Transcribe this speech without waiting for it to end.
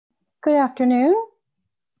Good afternoon.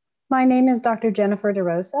 My name is Dr. Jennifer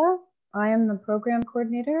DeRosa. I am the program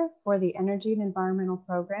coordinator for the Energy and Environmental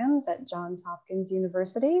Programs at Johns Hopkins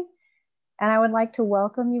University. And I would like to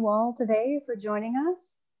welcome you all today for joining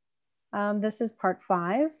us. This is part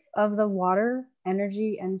 5 of the Water,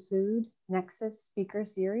 Energy, and Food Nexus speaker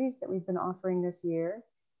series that we've been offering this year.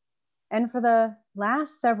 And for the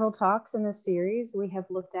last several talks in this series, we have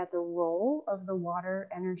looked at the role of the water,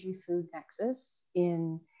 energy, food nexus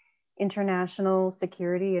in international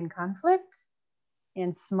security and conflict,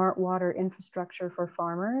 in smart water infrastructure for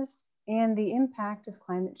farmers, and the impact of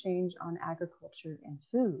climate change on agriculture and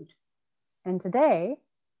food. And today,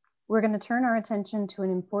 we're going to turn our attention to an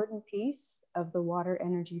important piece of the water,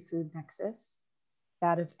 energy, food nexus,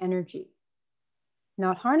 that of energy.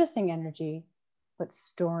 Not harnessing energy, but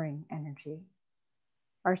storing energy.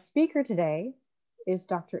 Our speaker today is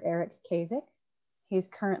Dr. Eric Kazyak. He's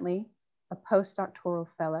currently a Postdoctoral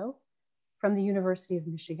Fellow from the University of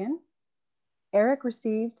Michigan. Eric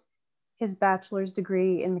received his bachelor's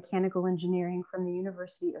degree in mechanical engineering from the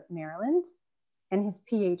University of Maryland and his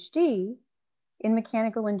PhD in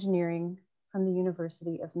mechanical engineering from the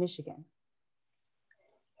University of Michigan.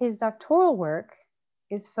 His doctoral work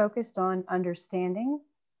is focused on understanding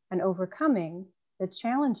and overcoming the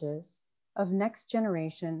challenges of next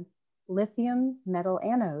generation lithium metal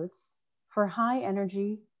anodes for high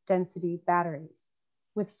energy density batteries,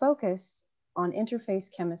 with focus on interface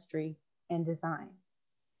chemistry and design.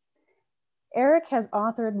 Eric has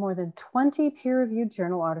authored more than 20 peer-reviewed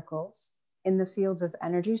journal articles in the fields of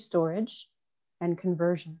energy storage and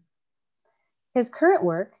conversion. His current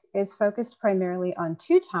work is focused primarily on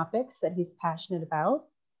 2 topics that he's passionate about.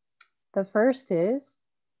 The first is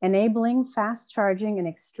enabling fast charging in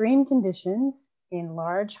extreme conditions in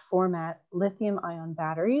large format lithium-ion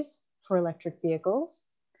batteries for electric vehicles.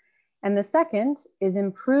 And the second is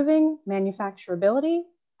improving manufacturability,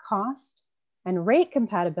 cost, and rate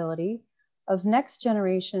compatibility of next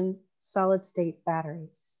generation solid state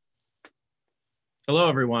batteries. Hello,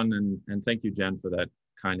 everyone, and thank you, Jen, for that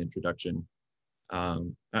kind introduction.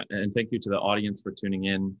 And thank you to the audience for tuning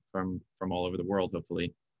in from all over the world,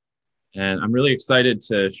 hopefully. And I'm really excited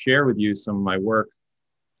to share with you some of my work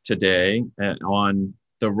today on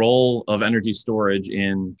the role of energy storage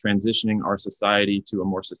in transitioning our society to a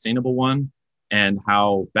more sustainable one and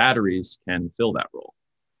how batteries can fill that role.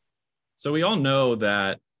 So we all know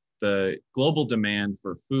that the global demand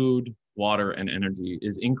for food, water, and energy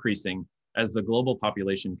is increasing as the global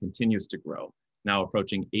population continues to grow, now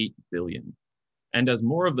approaching 8 billion. And as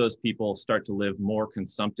more of those people start to live more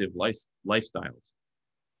consumptive lifestyles.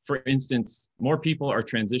 For instance, more people are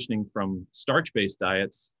transitioning from starch-based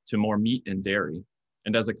diets to more meat and dairy.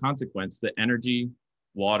 And as a consequence, the energy,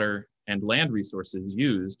 water, and land resources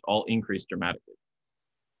used all increase dramatically.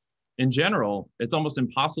 In general, it's almost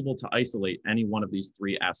impossible to isolate any one of these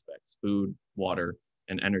 3 aspects, food, water,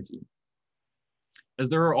 and energy, as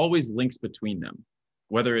there are always links between them,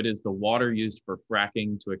 whether it is the water used for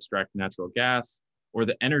fracking to extract natural gas, or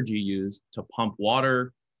the energy used to pump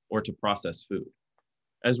water or to process food.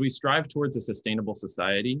 As we strive towards a sustainable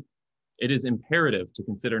society, it is imperative to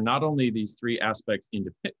consider not only these 3 aspects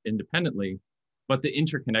independently, but the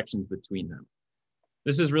interconnections between them.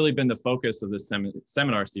 This has really been the focus of this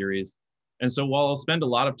seminar series. And so while I'll spend a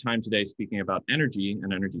lot of time today speaking about energy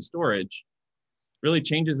and energy storage, really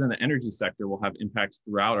changes in the energy sector will have impacts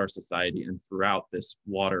throughout our society and throughout this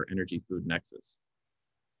water, energy, food nexus.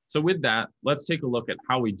 So with that, let's take a look at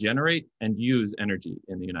how we generate and use energy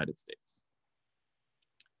in the United States.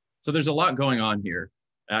 So there's a lot going on here.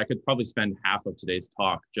 I could probably spend half of today's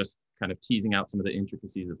talk just kind of teasing out some of the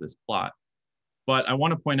intricacies of this plot. But I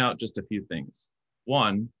want to point out just a few things.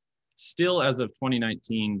 One, still as of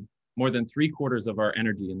 2019, more than 3/4 of our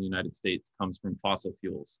energy in the United States comes from fossil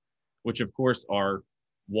fuels, which of course are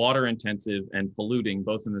water intensive and polluting,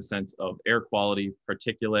 both in the sense of air quality,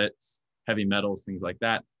 particulates, heavy metals, things like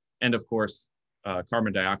that, and of course,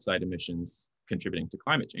 carbon dioxide emissions contributing to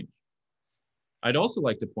climate change. I'd also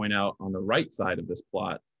like to point out on the right side of this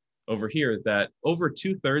plot over here that over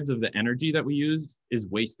 2/3 of the energy that we use is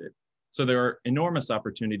wasted. So there are enormous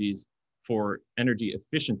opportunities for energy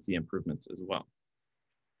efficiency improvements as well.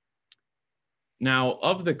 Now,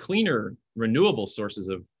 of the cleaner renewable sources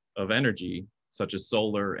of energy, such as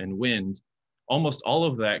solar and wind, almost all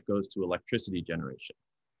of that goes to electricity generation.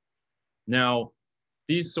 Now,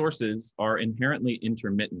 these sources are inherently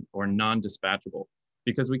intermittent or non-dispatchable.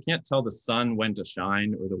 Because we can't tell the sun when to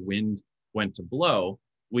shine or the wind when to blow,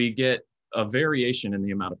 we get a variation in the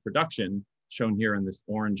amount of production shown here in this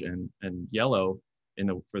orange and yellow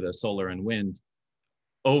for the solar and wind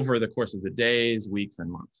over the course of the days, weeks,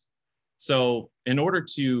 and months. So in order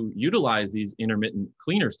to utilize these intermittent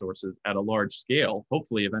cleaner sources at a large scale,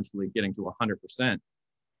 hopefully eventually getting to 100%,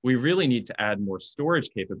 we really need to add more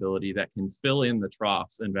storage capability that can fill in the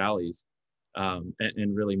troughs and valleys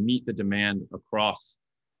and really meet the demand across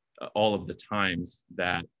all of the times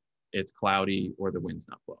that it's cloudy or the wind's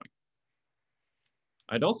not blowing.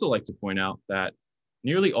 I'd also like to point out that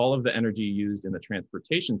nearly all of the energy used in the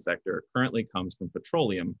transportation sector currently comes from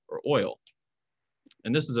petroleum or oil.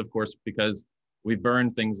 And this is, of course, because we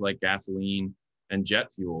burn things like gasoline and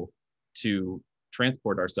jet fuel to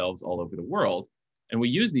transport ourselves all over the world. And we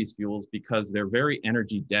use these fuels because they're very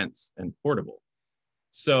energy dense and portable.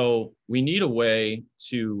 So we need a way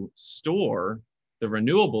to store the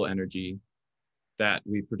renewable energy that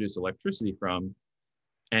we produce electricity from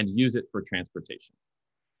and use it for transportation.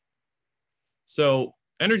 So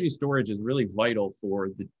energy storage is really vital for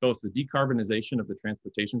both the decarbonization of the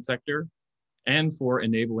transportation sector and for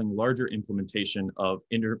enabling larger implementation of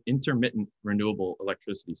intermittent renewable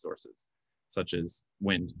electricity sources, such as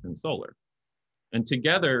wind and solar. And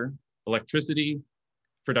together, electricity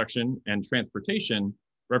production and transportation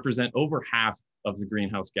represent over half of the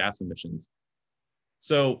greenhouse gas emissions.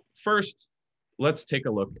 So first, let's take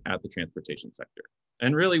a look at the transportation sector.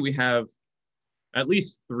 And really, we have at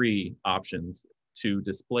least 3 options to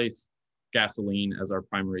displace gasoline as our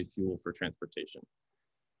primary fuel for transportation.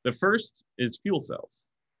 The first is fuel cells.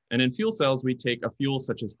 And in fuel cells, we take a fuel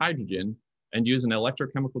such as hydrogen and use an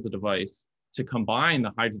electrochemical device to combine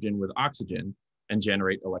the hydrogen with oxygen and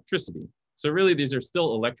generate electricity. So really, these are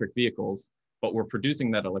still electric vehicles, but we're producing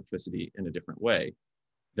that electricity in a different way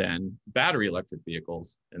than battery electric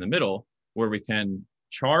vehicles in the middle, where we can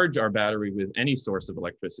charge our battery with any source of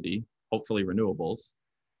electricity, hopefully renewables,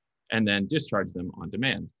 and then discharge them on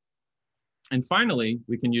demand. And finally,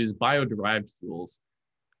 we can use bio-derived fuels,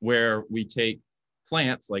 where we take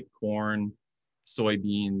plants like corn,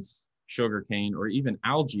 soybeans, sugarcane, or even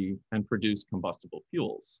algae and produce combustible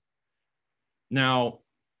fuels. Now,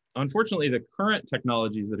 unfortunately, the current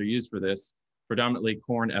technologies that are used for this, predominantly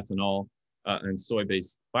corn ethanol and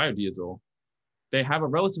soy-based biodiesel, they have a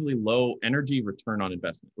relatively low energy return on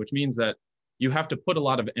investment, which means that you have to put a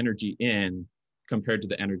lot of energy in compared to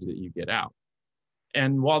the energy that you get out.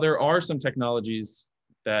 And while there are some technologies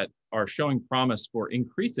that are showing promise for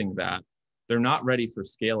increasing that, they're not ready for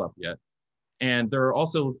scale up yet. And there are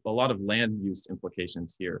also a lot of land use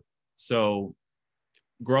implications here. So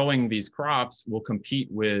growing these crops will compete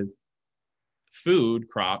with food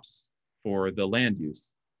crops for the land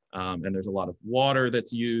use. And there's a lot of water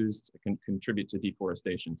that's used, it can contribute to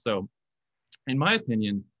deforestation. So in my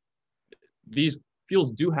opinion, these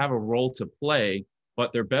fuels do have a role to play,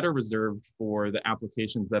 but they're better reserved for the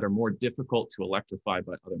applications that are more difficult to electrify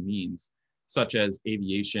by other means, such as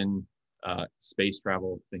aviation, space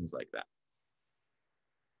travel, things like that.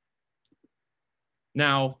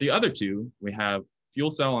 Now, the other 2, we have fuel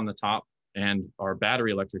cell on the top and our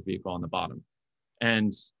battery electric vehicle on the bottom.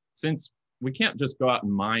 And since we can't just go out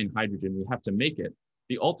and mine hydrogen, we have to make it.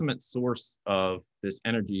 The ultimate source of this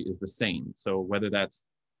energy is the same. So whether that's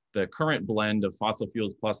the current blend of fossil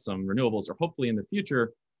fuels plus some renewables, or hopefully in the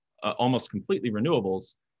future, almost completely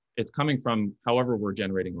renewables, it's coming from however we're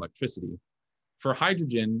generating electricity. For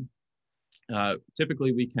hydrogen,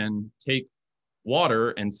 typically we can take water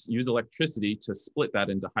and use electricity to split that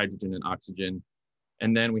into hydrogen and oxygen.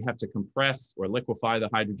 And then we have to compress or liquefy the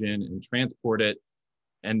hydrogen and transport it.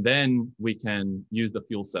 And then we can use the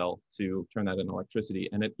fuel cell to turn that into electricity.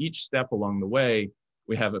 And at each step along the way,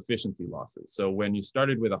 we have efficiency losses. So when you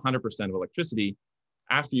started with 100% of electricity,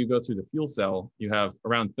 after you go through the fuel cell, you have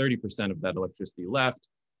around 30% of that electricity left.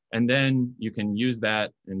 And then you can use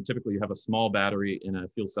that. And typically you have a small battery in a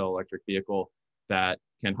fuel cell electric vehicle that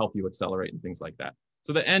can help you accelerate and things like that.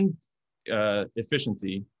 So the end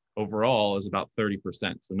efficiency overall is about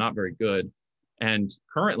 30%, so not very good. And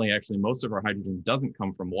currently, actually, most of our hydrogen doesn't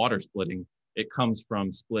come from water splitting. It comes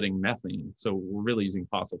from splitting methane. So we're really using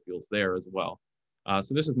fossil fuels there as well.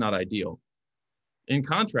 So this is not ideal. In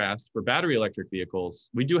contrast, for battery electric vehicles,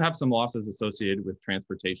 we do have some losses associated with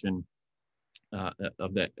transportation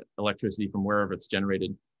of the electricity from wherever it's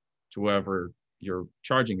generated to wherever you're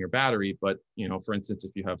charging your battery. But, you know, for instance,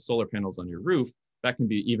 if you have solar panels on your roof, that can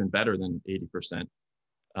be even better than 80%.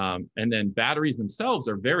 And then batteries themselves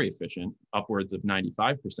are very efficient, upwards of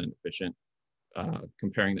 95% efficient,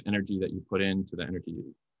 comparing the energy that you put in to the energy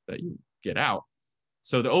that you get out.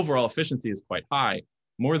 So the overall efficiency is quite high,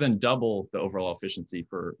 more than double the overall efficiency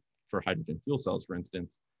for hydrogen fuel cells, for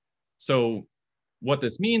instance. So what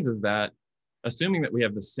this means is that, assuming that we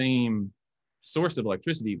have the same source of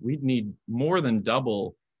electricity, we'd need more than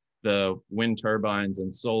double the wind turbines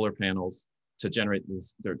and solar panels to generate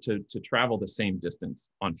this, to travel the same distance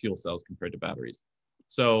on fuel cells compared to batteries.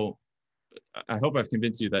 So I hope I've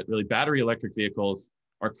convinced you that really battery electric vehicles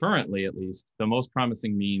are currently, at least, the most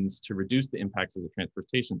promising means to reduce the impacts of the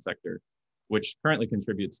transportation sector, which currently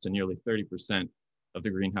contributes to nearly 30% of the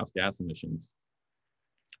greenhouse gas emissions.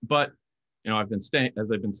 But, you know,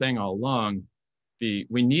 as I've been saying all along, we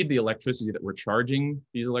need the electricity that we're charging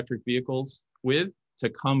these electric vehicles with to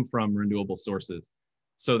come from renewable sources.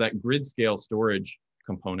 So that grid scale storage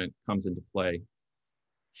component comes into play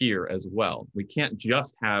here as well. We can't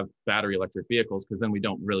just have battery electric vehicles because then we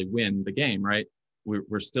don't really win the game, right?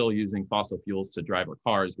 We're still using fossil fuels to drive our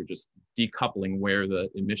cars. We're just decoupling where the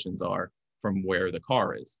emissions are from where the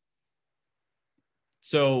car is.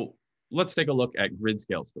 So let's take a look at grid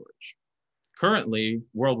scale storage. Currently,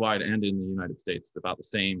 worldwide and in the United States, it's about the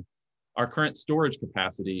same. Our current storage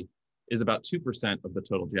capacity is about 2% of the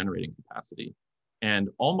total generating capacity. And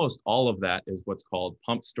almost all of that is what's called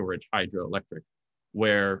pump storage hydroelectric,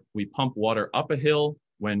 where we pump water up a hill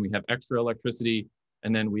when we have extra electricity,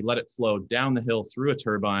 and then we let it flow down the hill through a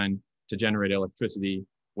turbine to generate electricity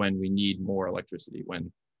when we need more electricity,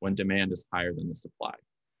 when demand is higher than the supply.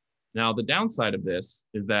 Now, the downside of this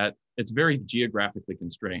is that it's very geographically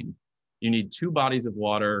constrained. You need two bodies of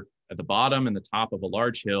water at the bottom and the top of a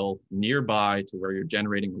large hill nearby to where you're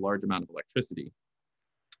generating a large amount of electricity.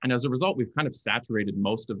 And as a result, we've kind of saturated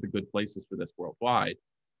most of the good places for this worldwide.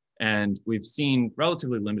 And we've seen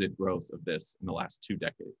relatively limited growth of this in the last 2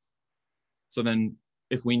 decades. So then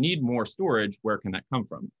if we need more storage, where can that come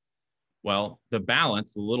from? Well, the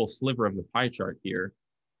balance, the little sliver of the pie chart here,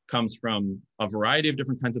 comes from a variety of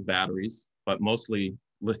different kinds of batteries, but mostly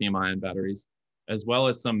lithium-ion batteries, as well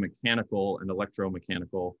as some mechanical and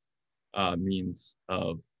electromechanical means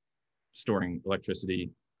of storing electricity,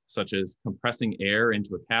 such as compressing air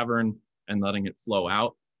into a cavern and letting it flow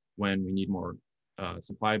out when we need more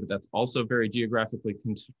supply, but that's also very geographically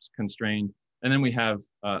constrained. And then we have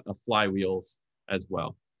flywheels as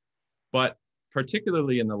well. But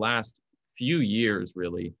particularly in the last few years,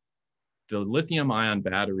 really, the lithium-ion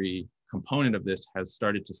battery component of this has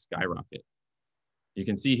started to skyrocket. You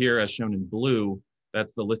can see here, as shown in blue,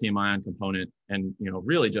 that's the lithium-ion component. And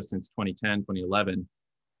really just since 2010, 2011,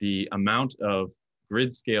 the amount of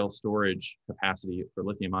grid scale storage capacity for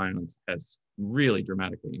lithium ions has really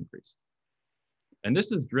dramatically increased. And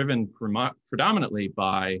this is driven predominantly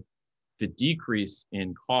by the decrease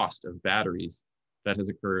in cost of batteries that has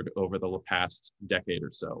occurred over the past decade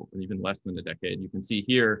or so, and even less than a decade. You can see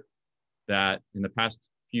here that in the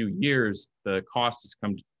past few years, the cost has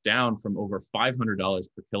come down from over $500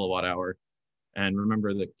 per kilowatt hour. And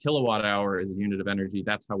remember, the kilowatt hour is a unit of energy.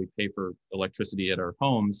 That's how we pay for electricity at our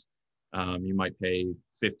homes. You might pay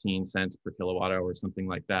 15 cents per kilowatt hour or something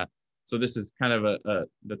like that. So this is kind of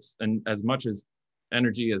that's as much as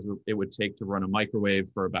energy as it would take to run a microwave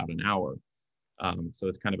for about an hour. So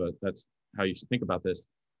it's kind of that's how you should think about this.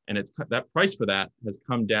 And that price for that has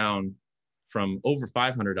come down from over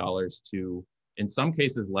 $500 to, in some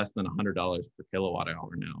cases, less than $100 per kilowatt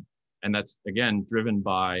hour now. And that's, again, driven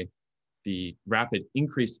by the rapid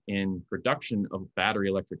increase in production of battery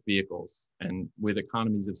electric vehicles. And with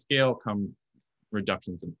economies of scale come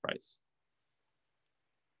reductions in price.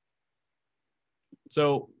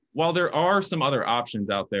 So while there are some other options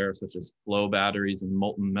out there, such as flow batteries and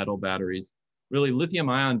molten metal batteries, really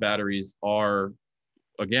lithium-ion batteries are,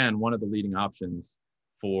 again, one of the leading options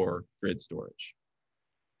for grid storage.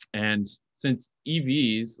 And since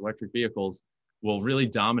EVs, electric vehicles, will really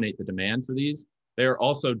dominate the demand for these, they are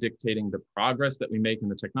also dictating the progress that we make in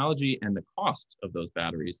the technology and the cost of those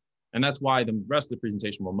batteries. And that's why the rest of the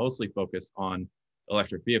presentation will mostly focus on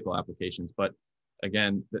electric vehicle applications. But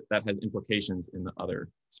again, that has implications in the other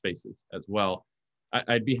spaces as well.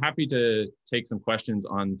 I'd be happy to take some questions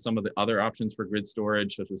on some of the other options for grid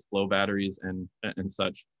storage, such as flow batteries and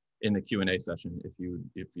such, in the Q&A session, if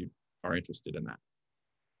you are interested in that.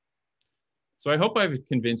 So I hope I've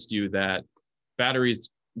convinced you that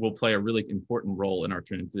batteries will play a really important role in our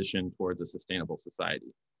transition towards a sustainable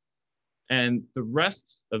society. And the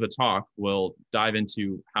rest of the talk will dive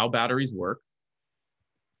into how batteries work,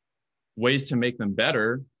 ways to make them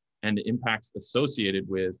better, and the impacts associated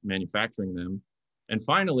with manufacturing them. And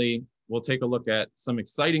finally, we'll take a look at some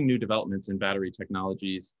exciting new developments in battery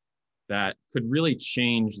technologies that could really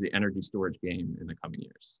change the energy storage game in the coming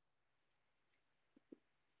years.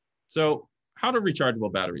 So how do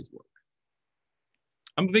rechargeable batteries work?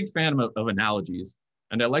 I'm a big fan of analogies,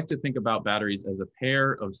 and I like to think about batteries as a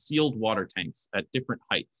pair of sealed water tanks at different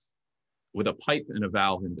heights with a pipe and a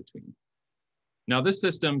valve in between. Now, this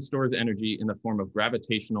system stores energy in the form of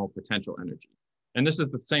gravitational potential energy. And this is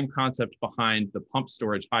the same concept behind the pump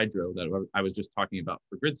storage hydro that I was just talking about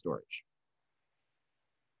for grid storage.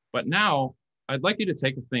 But now I'd like you to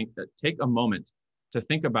take a moment to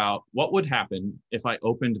think about what would happen if I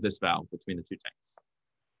opened this valve between the two tanks.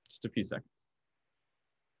 Just a few seconds.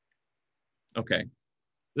 Okay,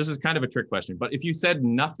 this is kind of a trick question, but if you said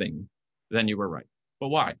nothing, then you were right. But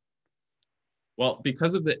why? Well,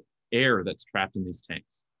 because of the air that's trapped in these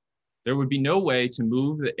tanks. There would be no way to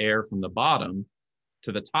move the air from the bottom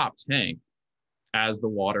to the top tank as the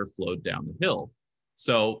water flowed down the hill.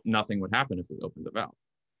 So nothing would happen if we opened the valve.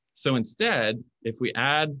 So instead, if we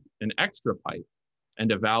add an extra pipe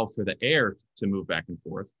and a valve for the air to move back and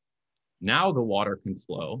forth, now the water can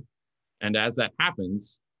flow. And as that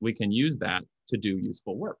happens, we can use that to do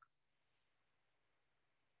useful work.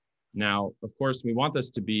 Now, of course, we want this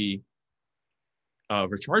to be a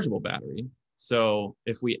rechargeable battery. So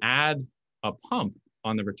if we add a pump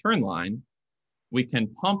on the return line, we can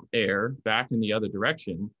pump air back in the other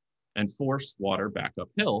direction and force water back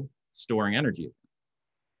uphill, storing energy.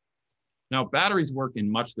 Now, batteries work in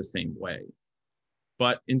much the same way,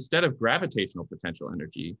 but instead of gravitational potential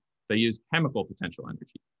energy, they use chemical potential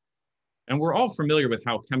energy. And we're all familiar with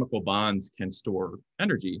how chemical bonds can store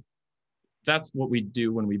energy. That's what we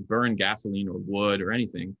do when we burn gasoline or wood or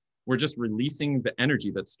anything. We're just releasing the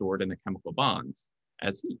energy that's stored in the chemical bonds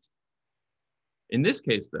as heat. In this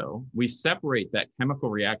case, though, we separate that chemical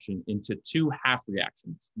reaction into two half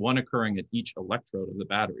reactions, one occurring at each electrode of the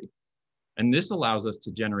battery. And this allows us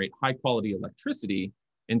to generate high quality electricity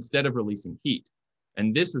instead of releasing heat.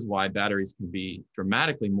 And this is why batteries can be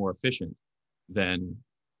dramatically more efficient than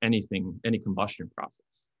any combustion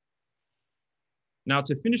process. Now,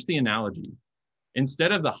 to finish the analogy,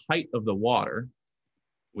 instead of the height of the water,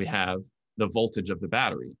 we have the voltage of the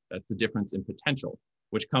battery. That's the difference in potential,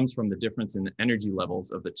 which comes from the difference in the energy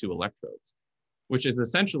levels of the two electrodes, which is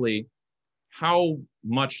essentially how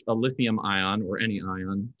much a lithium ion or any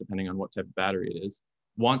ion, depending on what type of battery it is,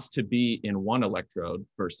 wants to be in one electrode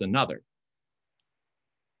versus another.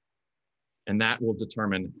 And that will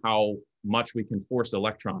determine how much we can force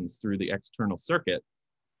electrons through the external circuit,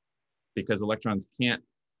 because electrons can't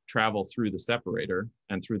travel through the separator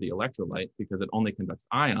and through the electrolyte because it only conducts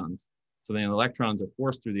ions. So then electrons are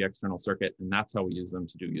forced through the external circuit, and that's how we use them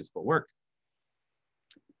to do useful work.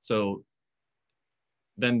 So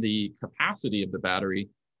then the capacity of the battery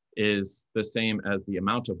is the same as the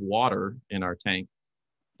amount of water in our tank.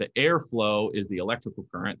 The airflow is the electrical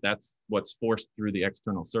current. That's what's forced through the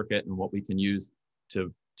external circuit and what we can use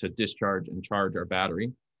to discharge and charge our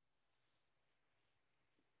battery.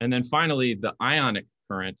 And then finally, the ionic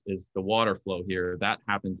current is the water flow here. That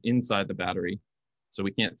happens inside the battery, so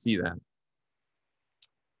we can't see that.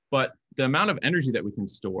 But the amount of energy that we can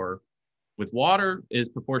store with water is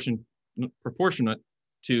proportionate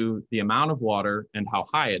to the amount of water and how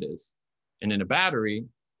high it is. And in a battery,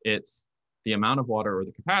 it's the amount of water or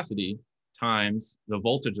the capacity times the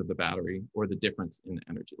voltage of the battery or the difference in the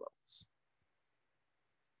energy levels.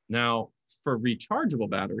 Now, for rechargeable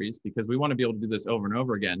batteries, because we want to be able to do this over and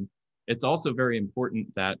over again, it's also very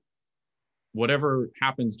important that whatever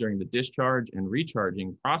happens during the discharge and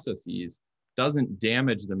recharging processes doesn't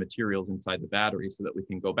damage the materials inside the battery so that we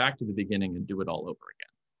can go back to the beginning and do it all over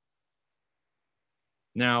again.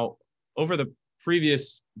 Now, over the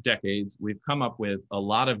previous decades, we've come up with a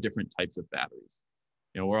lot of different types of batteries.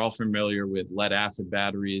 We're all familiar with lead acid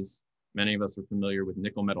batteries. Many of us are familiar with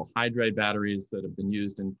nickel metal hydride batteries that have been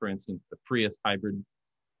used in, for instance, the Prius hybrid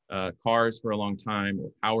cars for a long time,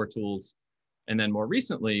 or power tools. And then more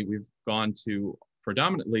recently, we've gone to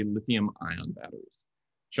predominantly lithium-ion batteries,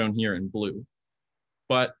 shown here in blue.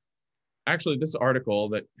 But actually, this article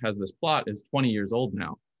that has this plot is 20 years old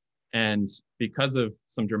now. And because of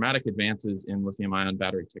some dramatic advances in lithium-ion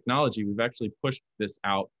battery technology, we've actually pushed this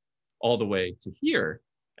out all the way to here.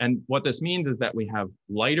 And what this means is that we have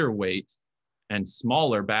lighter weight and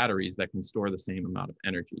smaller batteries that can store the same amount of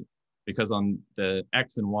energy. Because on the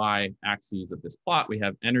X and Y axes of this plot, we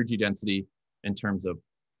have energy density in terms of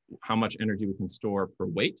how much energy we can store per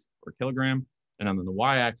weight or kilogram. And on the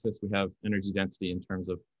Y axis, we have energy density in terms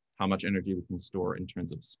of how much energy we can store in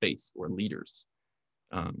terms of space or liters.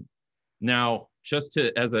 Now, just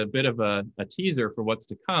as a bit of a teaser for what's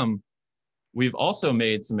to come, we've also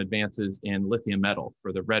made some advances in lithium metal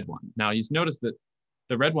for the red one. Now, you notice that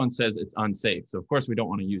the red one says it's unsafe. So of course we don't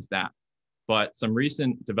want to use that. But some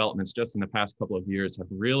recent developments just in the past couple of years have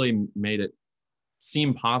really made it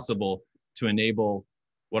seem possible to enable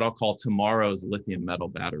what I'll call tomorrow's lithium metal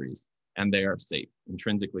batteries. And they are safe,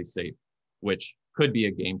 intrinsically safe, which could be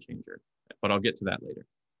a game changer. but I'll get to that later.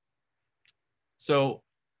 So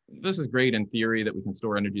this is great in theory that we can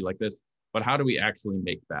store energy like this, but how do we actually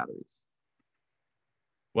make batteries?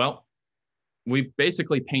 Well, we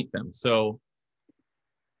basically paint them. So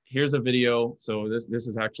here's a video. So this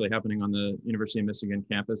is actually happening on the University of Michigan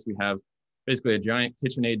campus. We have basically a giant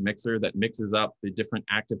KitchenAid mixer that mixes up the different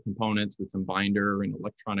active components with some binder and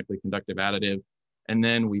electronically conductive additive. And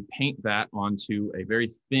then we paint that onto a very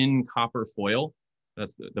thin copper foil.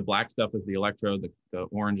 That's the black stuff is the electrode, the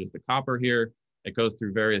orange is the copper here. It goes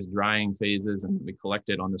through various drying phases and we collect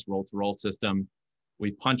it on this roll-to-roll system.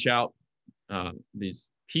 We punch out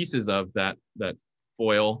these pieces of that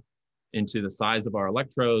foil into the size of our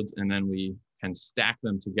electrodes, and then we can stack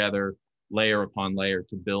them together layer upon layer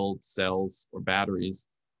to build cells or batteries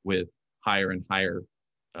with higher and higher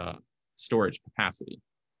storage capacity.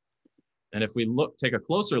 And if we take a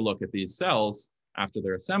closer look at these cells after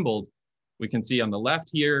they're assembled, we can see on the left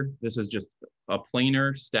here, this is just a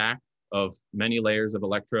planar stack of many layers of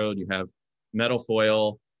electrode. You have metal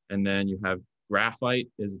foil, and then you have graphite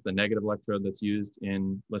is the negative electrode that's used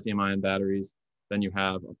in lithium-ion batteries. Then you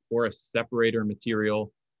have a porous separator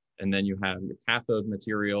material, and then you have your cathode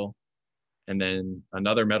material, and then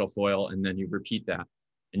another metal foil, and then you repeat that.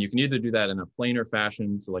 And you can either do that in a planar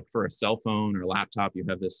fashion. So like for a cell phone or laptop, you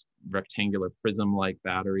have this rectangular prism-like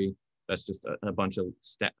battery that's just a bunch of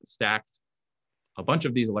a bunch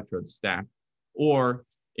of these electrodes stacked. Or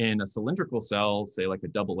in a cylindrical cell, say like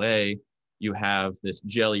a AA, you have this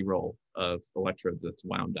jelly roll of electrodes that's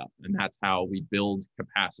wound up. And that's how we build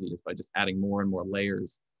capacity, is by just adding more and more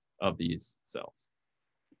layers of these cells.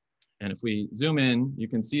 And if we zoom in, you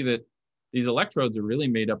can see that these electrodes are really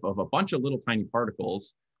made up of a bunch of little tiny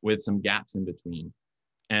particles with some gaps in between.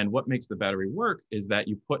 And what makes the battery work is that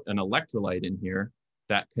you put an electrolyte in here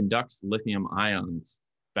that conducts lithium ions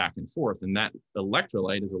back and forth. And that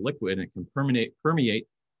electrolyte is a liquid and it can permeate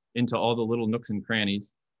into all the little nooks and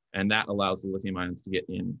crannies. And that allows the lithium ions to get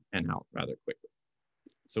in and out rather quickly.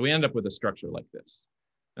 So we end up with a structure like this.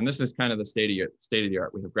 And this is kind of the state of the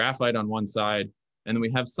art. We have graphite on one side, and then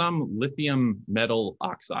we have some lithium metal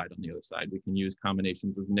oxide on the other side. We can use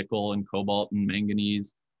combinations of nickel and cobalt and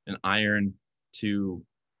manganese and iron to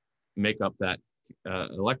make up that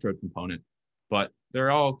electrode component. But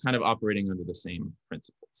they're all kind of operating under the same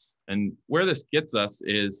principles. And where this gets us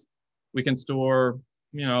is we can store,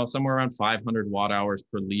 somewhere around 500 watt hours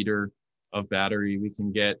per liter of battery. We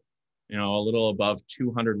can get, a little above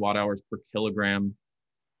 200 watt hours per kilogram.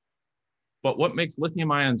 But what makes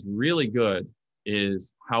lithium ions really good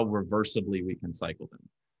is how reversibly we can cycle them.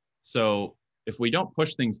 So if we don't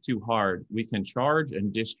push things too hard, we can charge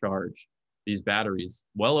and discharge these batteries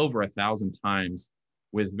well over 1,000 times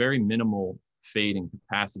with very minimal fading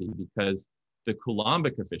capacity, because the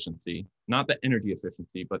Coulombic efficiency, not the energy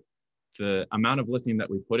efficiency, but the amount of lithium that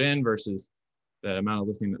we put in versus the amount of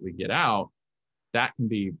lithium that we get out, that can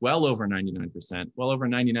be well over 99%, well over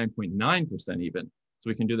 99.9% even. So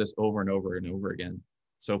we can do this over and over and over again.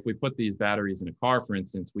 So if we put these batteries in a car, for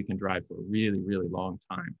instance, we can drive for a really, really long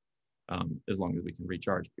time, as long as we can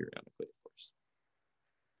recharge periodically, of course.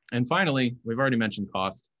 And finally, we've already mentioned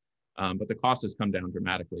cost, but the cost has come down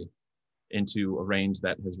dramatically into a range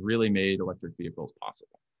that has really made electric vehicles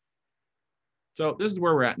possible. So this is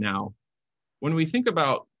where we're at now. When we think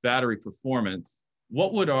about battery performance,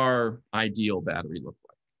 what would our ideal battery look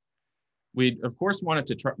like? We, of course, want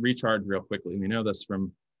it to recharge real quickly. We know this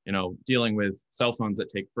from dealing with cell phones that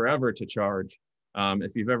take forever to charge.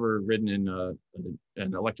 If you've ever ridden in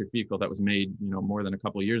an electric vehicle that was made, more than a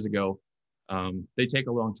couple of years ago, they take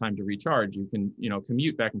a long time to recharge. You can,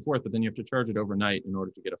 commute back and forth, but then you have to charge it overnight in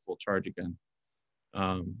order to get a full charge again.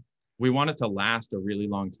 We want it to last a really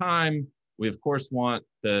long time. We, of course, want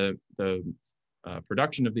the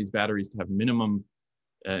production of these batteries to have minimum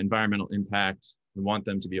environmental impact. We want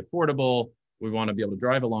them to be affordable. We want to be able to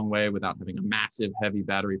drive a long way without having a massive, heavy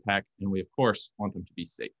battery pack. And we, of course, want them to be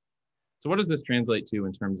safe. So what does this translate to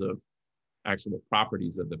in terms of actual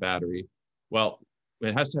properties of the battery? Well,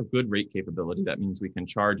 it has to have good rate capability. That means we can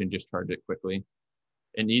charge and discharge it quickly.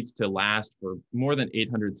 It needs to last for more than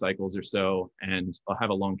 800 cycles or so, and I'll have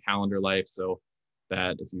a long calendar life, so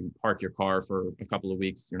that if you park your car for a couple of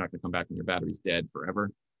weeks, you're not going to come back and your battery's dead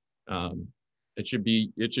forever. It should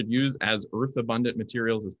use as earth abundant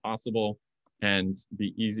materials as possible and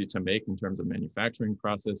be easy to make in terms of manufacturing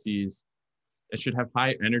processes. It should have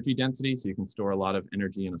high energy density, so you can store a lot of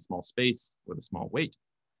energy in a small space with a small weight.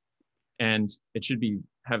 And it should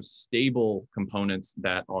have stable components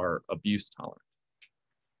that are abuse tolerant.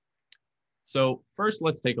 So first,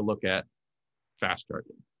 let's take a look at fast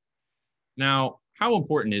charging. Now, how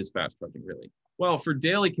important is fast charging really? Well, for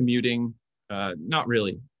daily commuting, not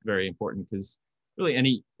really very important, because really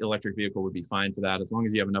any electric vehicle would be fine for that. As long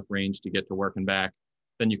as you have enough range to get to work and back,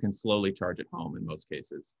 then you can slowly charge at home in most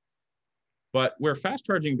cases. But where fast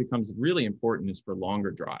charging becomes really important is for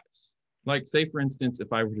longer drives. Like, say, for instance,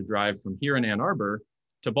 if I were to drive from here in Ann Arbor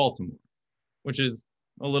to Baltimore, which is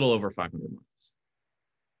a little over 500 miles.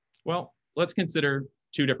 Well, let's consider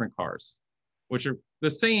two different cars, which are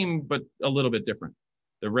the same, but a little bit different,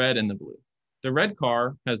 the red and the blue. The red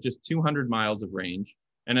car has just 200 miles of range.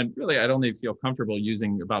 And I'd only feel comfortable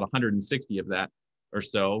using about 160 of that or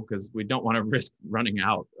so, because we don't want to risk running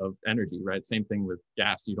out of energy, right? Same thing with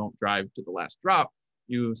gas. You don't drive to the last drop.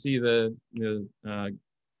 You see the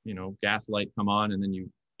gas light come on, and then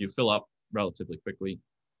you fill up relatively quickly.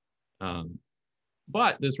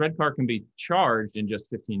 But this red car can be charged in just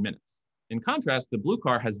 15 minutes. In contrast, the blue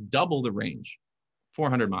car has double the range,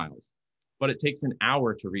 400 miles, but it takes an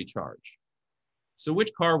hour to recharge. So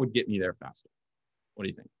which car would get me there faster? What do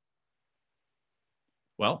you think?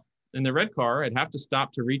 Well, in the red car, I'd have to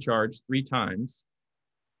stop to recharge 3 times,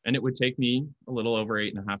 and it would take me a little over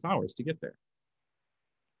 8.5 hours to get there.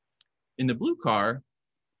 In the blue car,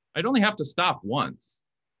 I'd only have to stop once,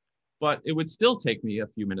 but it would still take me a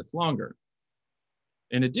few minutes longer.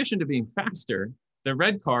 In addition to being faster, the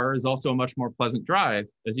red car is also a much more pleasant drive,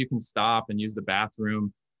 as you can stop and use the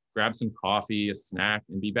bathroom, grab some coffee, a snack,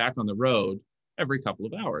 and be back on the road every couple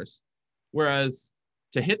of hours. Whereas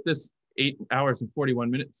to hit this 8 hours and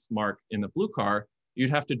 41 minutes mark in the blue car, you'd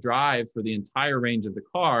have to drive for the entire range of the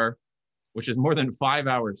car, which is more than 5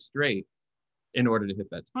 hours straight, in order to hit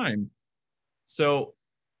that time. So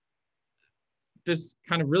this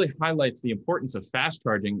kind of really highlights the importance of fast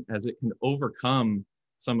charging, as it can overcome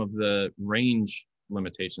some of the range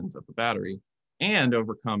limitations of the battery and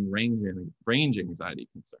overcome range anxiety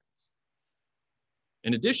concerns.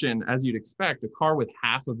 In addition, as you'd expect, a car with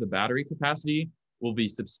half of the battery capacity will be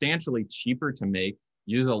substantially cheaper to make,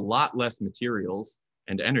 use a lot less materials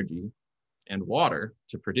and energy and water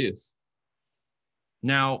to produce.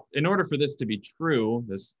 Now, in order for this to be true,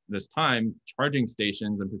 this time, charging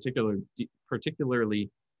stations, and particularly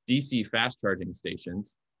DC fast charging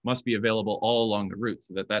stations, must be available all along the route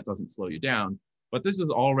so that that doesn't slow you down. But this is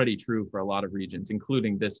already true for a lot of regions,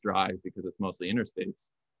 including this drive, because it's mostly interstates.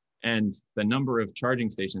 And the number of charging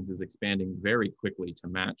stations is expanding very quickly to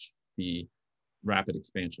match the rapid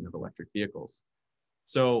expansion of electric vehicles.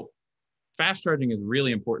 So fast charging is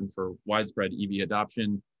really important for widespread EV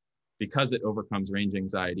adoption, because it overcomes range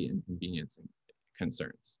anxiety and convenience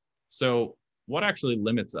concerns. So what actually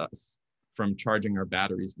limits us from charging our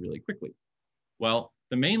batteries really quickly? Well,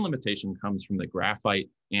 the main limitation comes from the graphite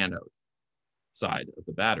anode side of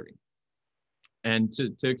the battery. And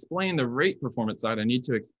to explain the rate performance side, I need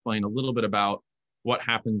to explain a little bit about what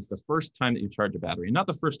happens the first time that you charge a battery. Not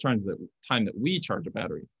the first time that we charge a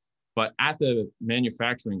battery, but at the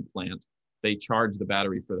manufacturing plant, they charge the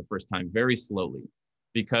battery for the first time very slowly.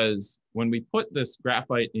 Because when we put this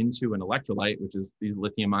graphite into an electrolyte, which is these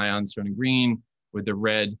lithium ions shown in green with the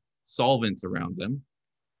red solvents around them,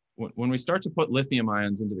 when we start to put lithium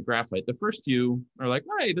ions into the graphite, the first few are like,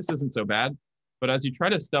 hey, this isn't so bad. But as you try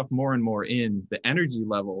to stuff more and more in, the energy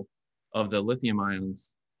level of the lithium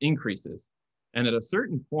ions increases. And at a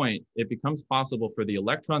certain point, it becomes possible for the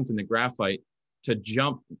electrons in the graphite to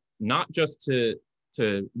jump, not just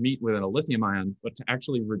to meet within a lithium ion, but to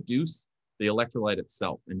actually reduce the electrolyte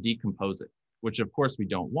itself and decompose it, which of course we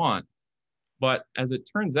don't want. But as it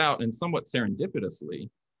turns out, and somewhat serendipitously,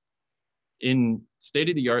 in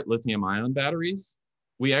state-of-the-art lithium-ion batteries,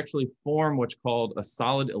 we actually form what's called a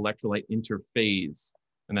solid electrolyte interphase,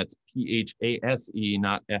 and that's PHASE,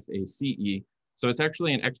 not FACE. So it's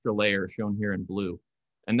actually an extra layer shown here in blue.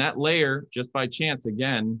 And that layer, just by chance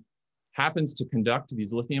again, happens to conduct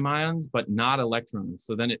these lithium ions, but not electrons.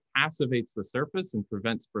 So then it passivates the surface and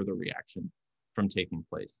prevents further reaction from taking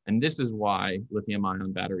place. And this is why lithium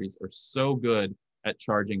ion batteries are so good at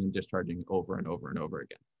charging and discharging over and over and over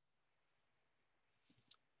again.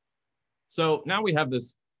 So now we have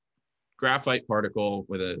this graphite particle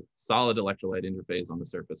with a solid electrolyte interface on the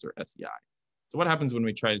surface, or SEI. So what happens when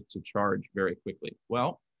we try to charge very quickly?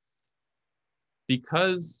 Well,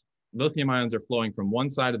 because lithium ions are flowing from one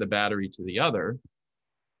side of the battery to the other,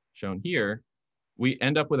 shown here, we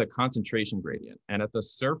end up with a concentration gradient. And at the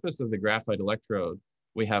surface of the graphite electrode,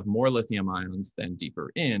 we have more lithium ions than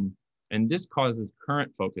deeper in, and this causes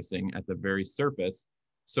current focusing at the very surface.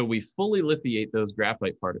 So we fully lithiate those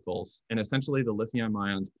graphite particles, and essentially the lithium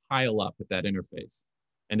ions pile up at that interface.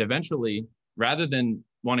 And eventually, rather than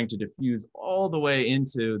wanting to diffuse all the way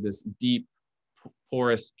into this deep,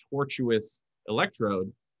 porous, tortuous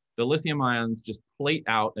electrode, the lithium ions just plate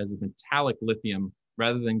out as a metallic lithium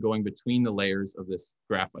rather than going between the layers of this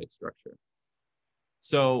graphite structure.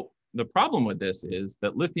 So the problem with this is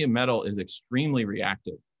that lithium metal is extremely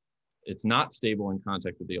reactive. It's not stable in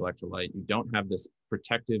contact with the electrolyte. You don't have this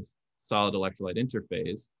protective solid electrolyte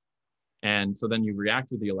interface. And so then you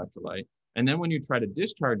react with the electrolyte. And then when you try to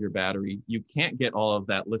discharge your battery, you can't get all of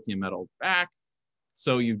that lithium metal back.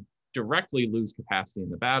 So you directly lose capacity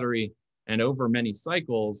in the battery. And over many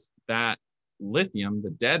cycles, that lithium,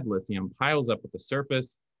 the dead lithium, piles up at the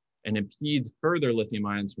surface and impedes further lithium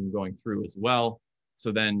ions from going through as well.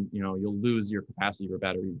 So then, you'll lose your capacity of your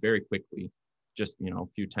battery very quickly, just, a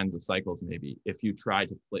few tens of cycles maybe, if you try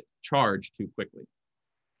to charge too quickly.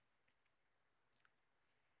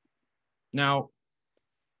 Now,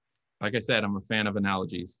 like I said, I'm a fan of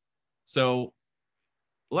analogies. So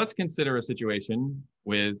let's consider a situation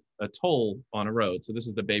with a toll on a road. So this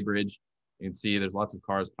is the Bay Bridge. You can see there's lots of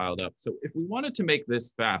cars piled up. So if we wanted to make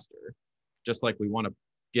this faster, just like we want to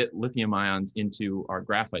get lithium ions into our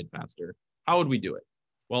graphite faster, how would we do it?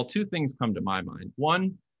 Well, two things come to my mind.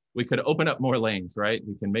 One, we could open up more lanes, right?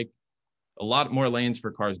 We can make a lot more lanes for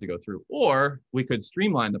cars to go through, or we could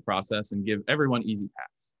streamline the process and give everyone easy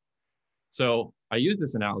pass. So I use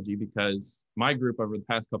this analogy because my group over the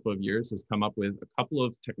past couple of years has come up with a couple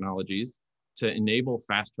of technologies to enable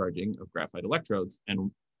fast charging of graphite electrodes. And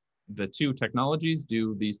the two technologies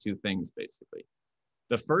do these two things, basically.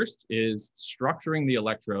 The first is structuring the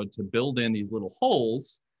electrode to build in these little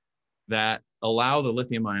holes that allow the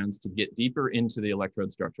lithium ions to get deeper into the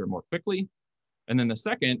electrode structure more quickly. And then the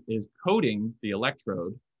second is coating the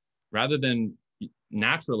electrode rather than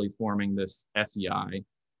naturally forming this SEI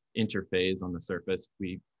interphase on the surface.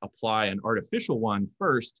 We apply an artificial one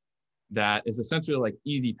first that is essentially like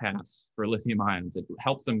easy pass for lithium ions. It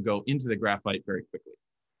helps them go into the graphite very quickly.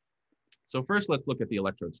 So first, let's look at the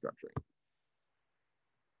electrode structuring.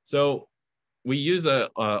 So we use a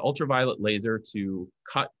ultraviolet laser to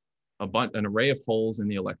cut an array of holes in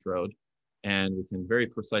the electrode, and we can very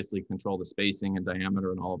precisely control the spacing and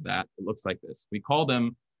diameter and all of that. It looks like this. We call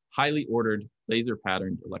them highly ordered laser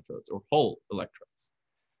patterned electrodes, or hole electrodes.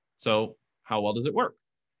 So how well does it work?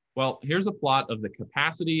 Well, here's a plot of the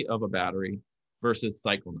capacity of a battery versus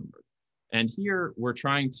cycle number. And here we're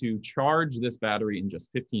trying to charge this battery in just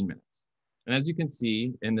 15 minutes. And as you can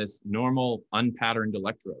see in this normal unpatterned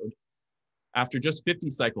electrode, after just 50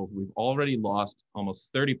 cycles, we've already lost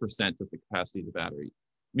almost 30% of the capacity of the battery,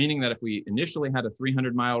 meaning that if we initially had a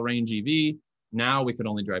 300-mile range EV, now we could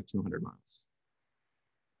only drive 200 miles.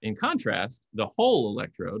 In contrast, the hole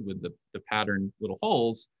electrode with the patterned little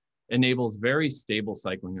holes enables very stable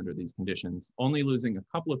cycling under these conditions, only losing a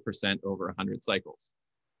couple of percent over 100 cycles.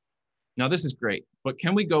 Now, this is great, but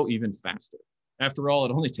can we go even faster? After all,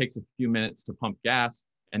 it only takes a few minutes to pump gas,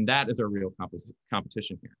 and that is our real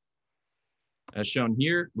competition here. As shown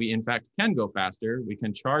here, we in fact can go faster. We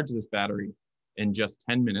can charge this battery in just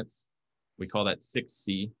 10 minutes. We call that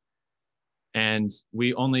 6C. And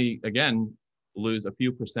we only, again, lose a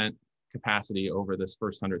few percent capacity over this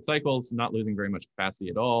first 100 cycles, not losing very much capacity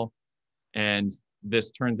at all. And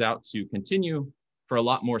this turns out to continue for a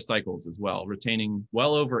lot more cycles as well, retaining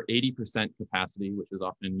well over 80% capacity, which is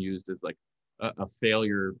often used as like a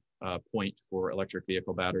failure point for electric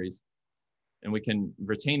vehicle batteries. And we can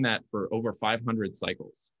retain that for over 500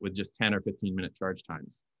 cycles with just 10 or 15-minute charge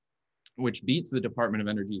times, which beats the Department of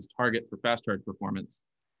Energy's target for fast charge performance.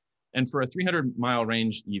 And for a 300-mile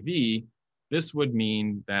range EV, this would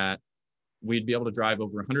mean that we'd be able to drive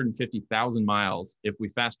over 150,000 miles if we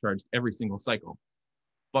fast charged every single cycle.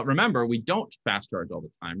 But remember, we don't fast charge all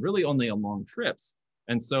the time, really only on long trips.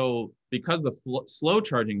 And so because the slow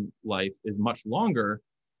charging life is much longer,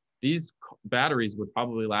 these batteries would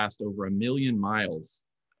probably last over 1 million miles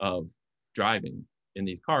of driving in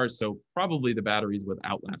these cars. So probably the batteries would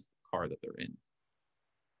outlast the car that they're in.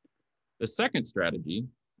 The second strategy,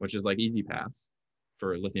 which is like easy pass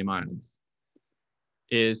for lithium ions,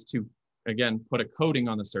 is to, again, put a coating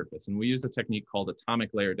on the surface. And we use a technique called atomic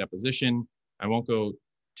layer deposition. I won't go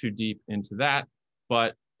too deep into that,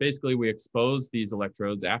 but basically we expose these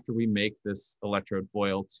electrodes after we make this electrode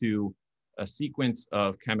foil to a sequence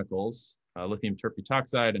of chemicals, lithium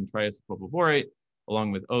terpbutoxide and triisopropyl borate,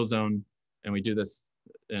 along with ozone. And we do this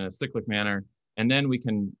in a cyclic manner. And then we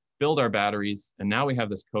can build our batteries. And now we have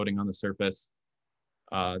this coating on the surface.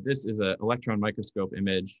 This is an electron microscope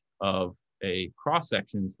image of a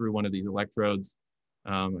cross-section through one of these electrodes.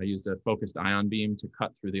 I used a focused ion beam to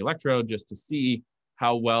cut through the electrode just to see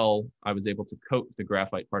how well I was able to coat the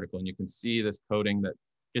graphite particle. And you can see this coating that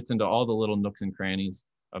gets into all the little nooks and crannies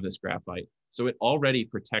of this graphite. So it already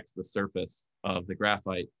protects the surface of the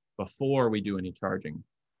graphite, before we do any charging.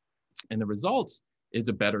 And the results is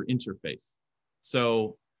a better interface.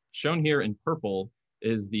 So shown here in purple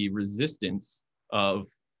is the resistance of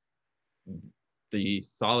the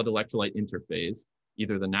solid electrolyte interface,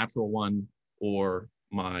 either the natural one or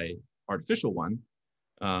my artificial one.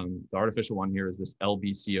 The artificial one here is this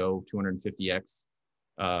LBCO 250X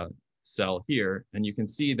cell here. And you can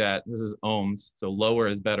see that this is ohms, so lower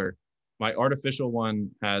is better. My artificial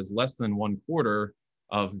one has less than 1/4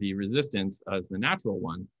 of the resistance as the natural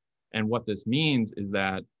one. And what this means is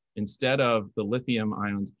that instead of the lithium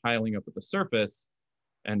ions piling up at the surface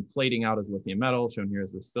and plating out as lithium metal, shown here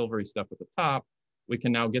as the silvery stuff at the top, we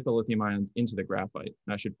can now get the lithium ions into the graphite.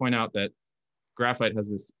 And I should point out that graphite has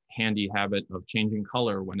this handy habit of changing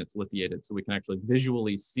color when it's lithiated, so we can actually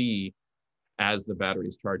visually see as the battery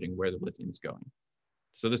is charging where the lithium is going.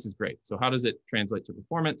 So this is great. So how does it translate to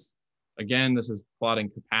performance? Again, this is plotting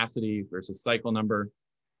capacity versus cycle number.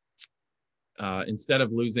 Instead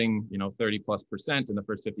of losing 30+% in the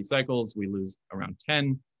first 50 cycles, we lose around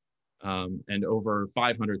 10. And over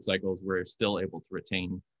 500 cycles, we're still able to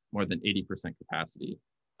retain more than 80% capacity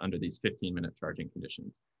under these 15-minute charging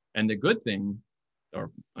conditions. And the good thing,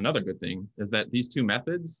 or another good thing, is that these two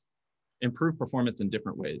methods improve performance in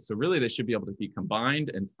different ways. So really, they should be able to be combined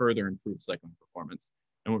and further improve cycling performance.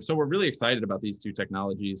 And so we're really excited about these two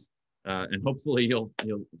technologies, and hopefully you'll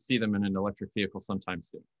see them in an electric vehicle sometime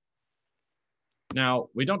soon. Now,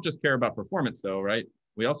 we don't just care about performance though, right?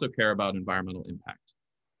 We also care about environmental impact.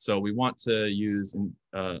 So we want to use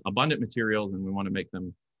abundant materials, and we want to make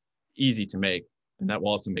them easy to make, and that will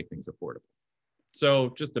also make things affordable.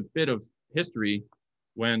 So just a bit of history.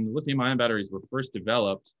 When lithium-ion batteries were first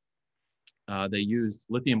developed, they used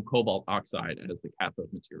lithium cobalt oxide as the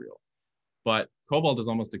cathode material. But cobalt is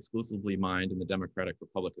almost exclusively mined in the Democratic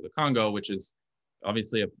Republic of the Congo, which is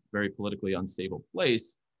obviously a very politically unstable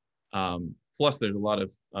place. Plus, there's a lot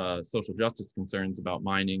of social justice concerns about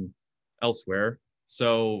mining elsewhere.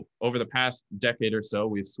 So over the past decade or so,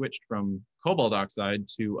 we've switched from cobalt oxide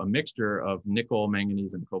to a mixture of nickel,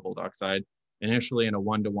 manganese, and cobalt oxide, initially in a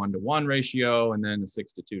 1:1:1 ratio, and then a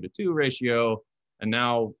 6:2:2 ratio. And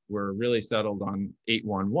now we're really settled on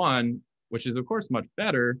 8:1:1, which is of course much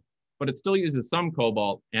better, but it still uses some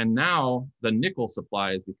cobalt. And now the nickel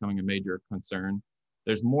supply is becoming a major concern.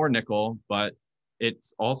 There's more nickel, but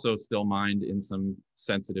it's also still mined in some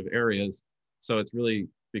sensitive areas. So it's really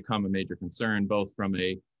become a major concern, both from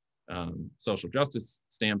a social justice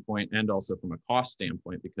standpoint and also from a cost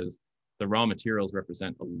standpoint, because the raw materials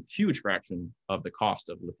represent a huge fraction of the cost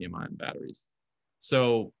of lithium-ion batteries.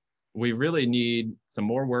 So we really need some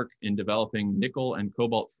more work in developing nickel and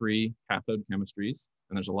cobalt-free cathode chemistries,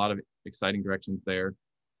 and there's a lot of exciting directions there.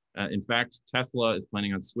 In fact, Tesla is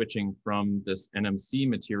planning on switching from this NMC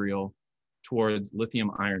material towards lithium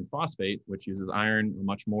iron phosphate, which uses iron, a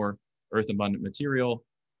much more earth-abundant material,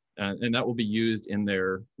 and that will be used in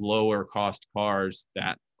their lower cost cars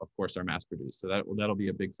that, of course, are mass produced. So that'll be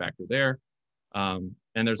a big factor there. And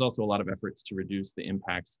there's also a lot of efforts to reduce the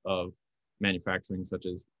impacts of manufacturing, such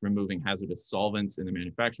as removing hazardous solvents in the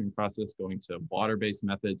manufacturing process, going to water-based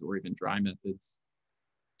methods or even dry methods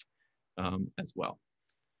as well.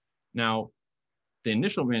 Now, the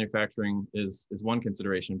initial manufacturing is one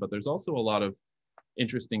consideration, but there's also a lot of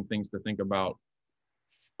interesting things to think about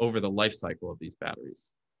over the life cycle of these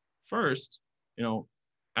batteries. First,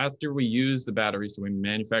 after we use the battery, so we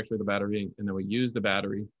manufacture the battery and then we use the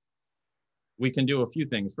battery, we can do a few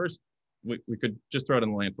things. First, we could just throw it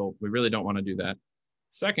in the landfill. We really don't want to do that.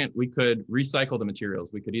 Second, we could recycle the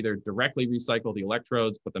materials. We could either directly recycle the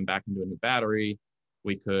electrodes, put them back into a new battery.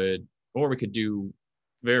 We could do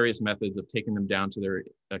various methods of taking them down to their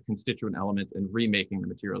constituent elements and remaking the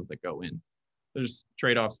materials that go in. There's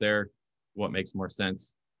trade-offs there, what makes more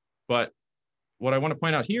sense. But what I want to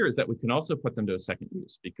point out here is that we can also put them to a second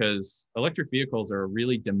use, because electric vehicles are a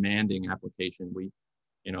really demanding application.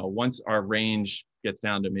 Once our range gets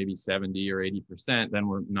down to maybe 70 or 80%, then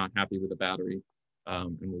we're not happy with the battery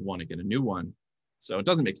and we'll want to get a new one. So it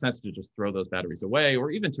doesn't make sense to just throw those batteries away,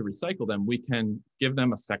 or even to recycle them. We can give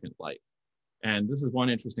them a second life. And this is one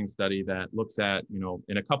interesting study that looks at,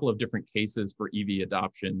 in a couple of different cases for EV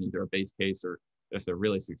adoption, either a base case or, if they're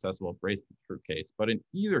really successful, a breakthrough case. But in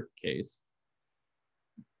either case,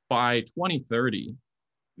 by 2030,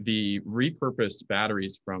 the repurposed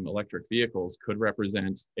batteries from electric vehicles could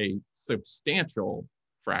represent a substantial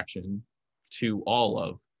fraction to all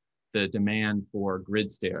of the demand for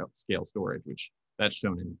grid scale storage, which that's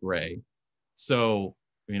shown in gray. So,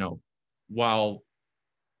 while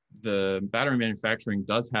the battery manufacturing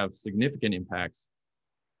does have significant impacts,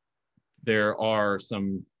 there are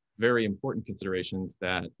some very important considerations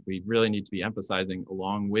that we really need to be emphasizing,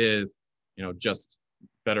 along with, just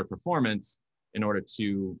better performance, in order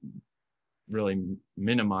to really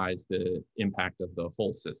minimize the impact of the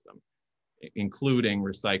whole system, including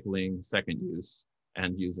recycling, second use,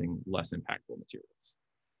 and using less impactful materials.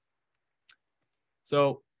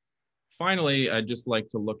 So finally, I'd just like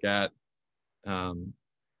to look at,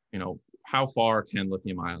 how far can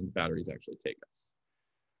lithium-ion batteries actually take us?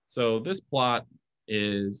 So this plot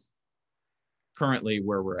is currently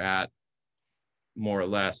where we're at, more or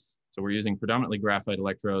less. So we're using predominantly graphite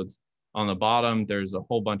electrodes. On the bottom, there's a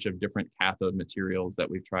whole bunch of different cathode materials that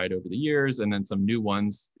we've tried over the years, and then some new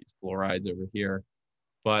ones, these fluorides over here.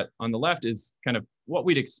 But on the left is kind of what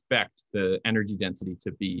we'd expect the energy density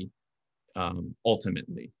to be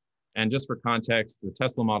ultimately. And just for context, the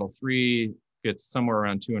Tesla Model 3 gets somewhere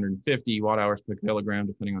around 250 watt hours per kilogram,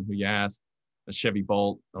 depending on who you ask. A Chevy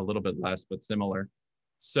Bolt, a little bit less, but similar.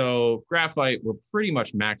 So graphite, we're pretty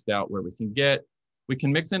much maxed out where we can get. We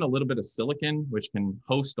can mix in a little bit of silicon, which can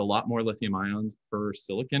host a lot more lithium ions per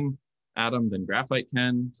silicon atom than graphite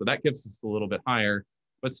can. So that gives us a little bit higher,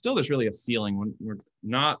 but still there's really a ceiling. When we're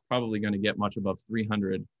not probably going to get much above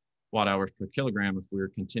 300 watt hours per kilogram if we're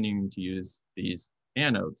continuing to use these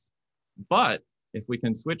anodes. But if we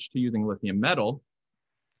can switch to using lithium metal,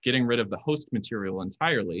 getting rid of the host material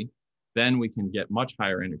entirely, then we can get much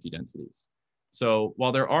higher energy densities. So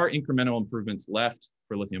while there are incremental improvements left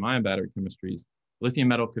for lithium-ion battery chemistries, lithium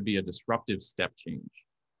metal could be a disruptive step change.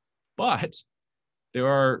 But there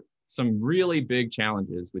are some really big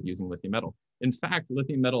challenges with using lithium metal. In fact,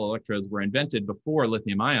 lithium metal electrodes were invented before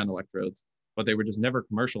lithium-ion electrodes, but they were just never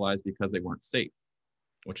commercialized because they weren't safe,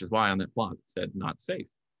 which is why on that plot it said not safe.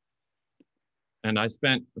 And I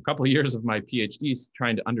spent a couple of years of my PhD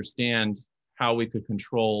trying to understand how we could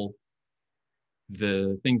control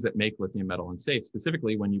the things that make lithium metal unsafe.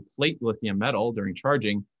 Specifically, when you plate lithium metal during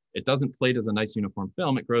charging, it doesn't plate as a nice uniform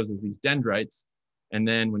film. It grows as these dendrites. And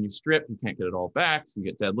then when you strip, you can't get it all back. So you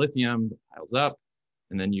get dead lithium that piles up.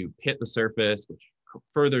 And then you hit the surface, which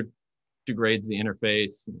further degrades the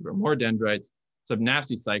interface, and grow more dendrites. It's a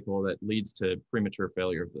nasty cycle that leads to premature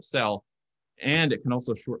failure of the cell. And it can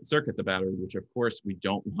also short circuit the battery, which of course we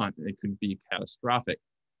don't want. It could be catastrophic.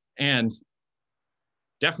 And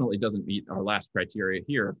definitely doesn't meet our last criteria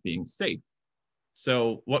here of being safe.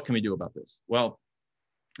 So what can we do about this? Well,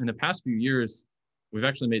 in the past few years, we've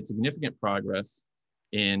actually made significant progress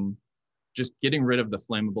in just getting rid of the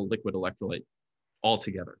flammable liquid electrolyte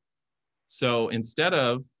altogether. So instead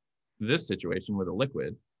of this situation with a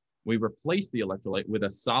liquid, we replace the electrolyte with a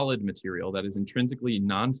solid material that is intrinsically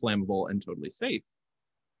non-flammable and totally safe.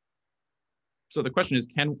 So the question is,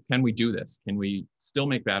 can we do this? Can we still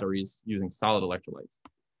make batteries using solid electrolytes?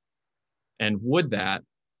 And would that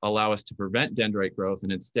allow us to prevent dendrite growth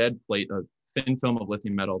and instead plate a thin film of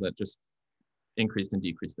lithium metal that just increased and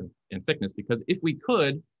decreased in thickness? Because if we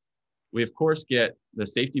could, we of course get the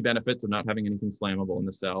safety benefits of not having anything flammable in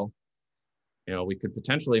the cell. We could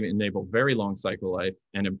potentially enable very long cycle life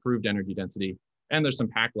and improved energy density. And there's some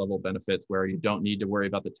pack level benefits where you don't need to worry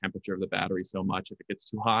about the temperature of the battery so much. If it gets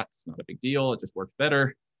too hot, it's not a big deal. It just works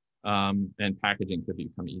better. And packaging could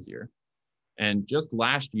become easier. And just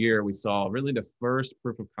last year, we saw really the first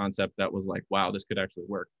proof of concept that was like, wow, this could actually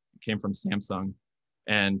work. It came from Samsung.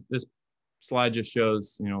 And this slide just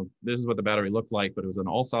shows, this is what the battery looked like, but it was an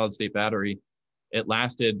all solid state battery. It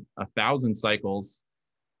lasted 1,000 cycles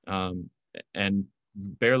and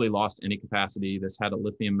barely lost any capacity. This had a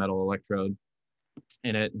lithium metal electrode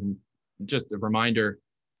in it. And just a reminder,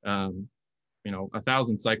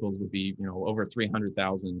 1,000 cycles would be, over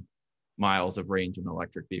 300,000 miles of range in an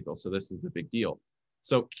electric vehicle. So this is a big deal.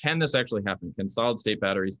 So can this actually happen? Can solid state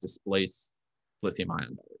batteries displace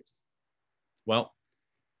lithium-ion batteries? Well,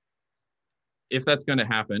 if that's going to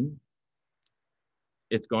happen,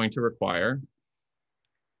 it's going to require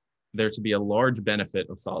there to be a large benefit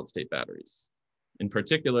of solid state batteries. In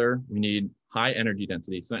particular, we need high energy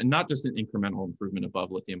density. So, and not just an incremental improvement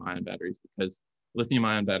above lithium-ion batteries, because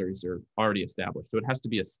lithium-ion batteries are already established. So it has to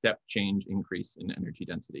be a step change increase in energy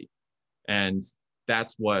density. And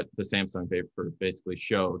that's what the Samsung paper basically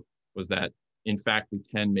showed, was that in fact, we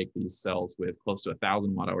can make these cells with close to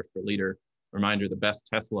 1,000 watt hours per liter. Reminder, the best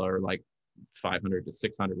Tesla are like 500 to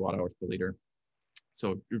 600 watt hours per liter.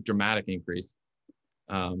 So a dramatic increase.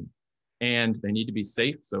 And they need to be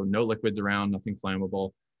safe. So no liquids around, nothing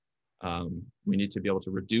flammable. We need to be able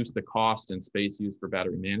to reduce the cost and space used for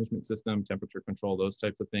battery management system, temperature control, those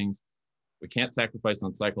types of things. We can't sacrifice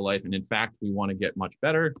on cycle life. And in fact, we want to get much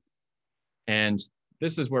better. And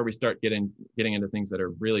this is where we start getting into things that are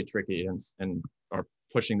really tricky and are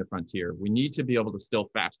pushing the frontier. We need to be able to still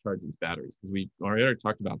fast charge these batteries, because we already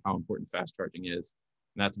talked about how important fast charging is.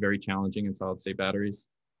 And that's very challenging in solid state batteries.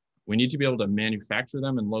 We need to be able to manufacture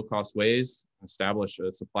them in low cost ways, establish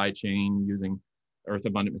a supply chain using earth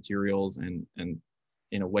abundant materials, and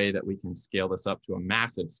in a way that we can scale this up to a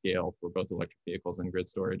massive scale for both electric vehicles and grid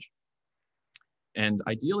storage. And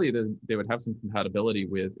ideally, they would have some compatibility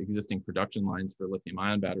with existing production lines for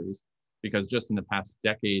lithium-ion batteries, because just in the past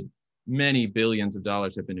decade, many billions of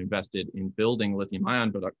dollars have been invested in building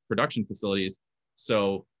lithium-ion production facilities.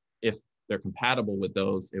 So if they're compatible with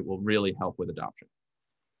those, it will really help with adoption.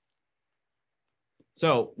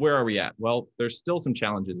 So where are we at? Well, there's still some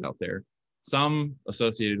challenges out there, some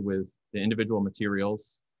associated with the individual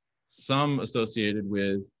materials, some associated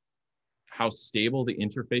with how stable the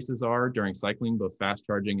interfaces are during cycling, both fast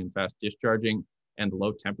charging and fast discharging, and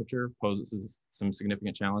low temperature poses some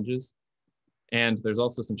significant challenges. And there's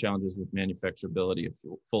also some challenges with manufacturability of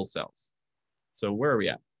full cells. So where are we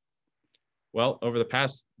at? Well, over the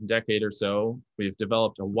past decade or so, we've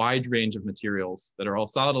developed a wide range of materials that are all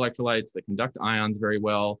solid electrolytes that conduct ions very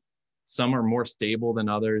well. Some are more stable than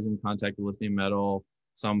others in contact with lithium metal.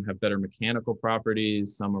 Some have better mechanical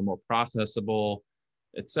properties. Some are more processable,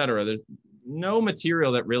 et cetera. There's no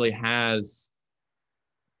material that really has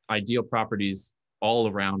ideal properties all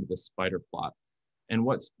around the spider plot. And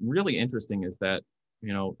what's really interesting is that,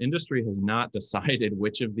 industry has not decided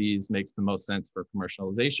which of these makes the most sense for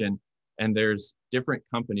commercialization. And there's different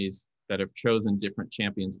companies that have chosen different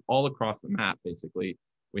champions all across the map, basically.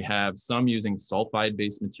 We have some using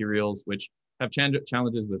sulfide-based materials, which have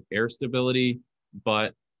challenges with air stability,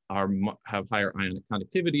 but have higher ionic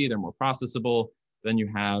conductivity. They're more processable. Then you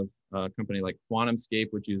have a company like QuantumScape,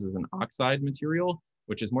 which uses an oxide material,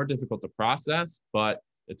 which is more difficult to process, but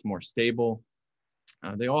it's more stable.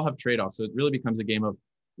 They all have trade-offs. So it really becomes a game of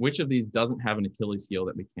which of these doesn't have an Achilles heel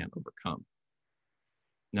that we can't overcome.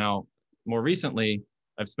 Now, more recently,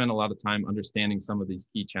 I've spent a lot of time understanding some of these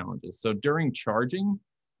key challenges. So during charging,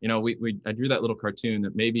 I drew that little cartoon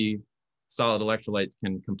that maybe solid electrolytes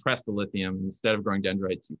can compress the lithium. Instead of growing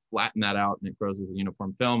dendrites, you flatten that out and it grows as a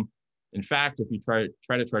uniform film. In fact, if you try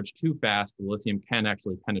to charge too fast, the lithium can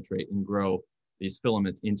actually penetrate and grow these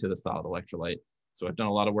filaments into the solid electrolyte. So I've done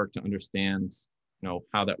a lot of work to understand,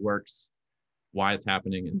 how that works, why it's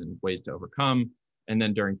happening, and then ways to overcome. And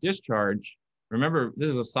then during discharge, remember,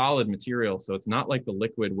 this is a solid material, so it's not like the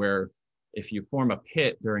liquid where if you form a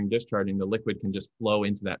pit during discharging, the liquid can just flow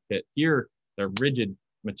into that pit. Here, they're rigid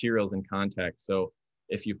materials in contact. So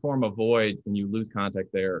if you form a void and you lose contact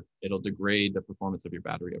there, it'll degrade the performance of your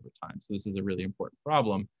battery over time. So this is a really important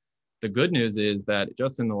problem. The good news is that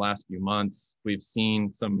just in the last few months, we've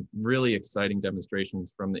seen some really exciting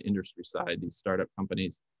demonstrations from the industry side, these startup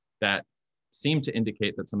companies that seem to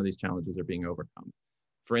indicate that some of these challenges are being overcome.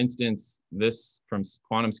 For instance, this from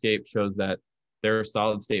QuantumScape shows that their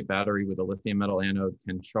solid state battery with a lithium metal anode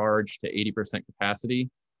can charge to 80% capacity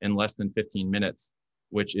in less than 15 minutes,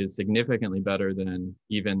 which is significantly better than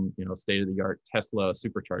even state-of-the-art Tesla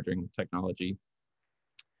supercharging technology.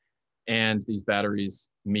 And these batteries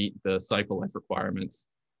meet the cycle life requirements,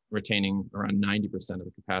 retaining around 90% of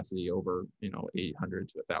the capacity over 800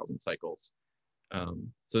 to 1,000 cycles.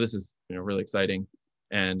 So this is really exciting.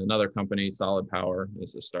 And another company, Solid Power,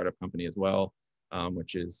 is a startup company as well,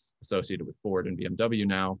 which is associated with Ford and BMW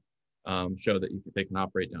now, show that they can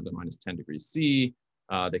operate down to -10 degrees C.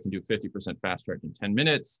 They can do 50% fast charge in 10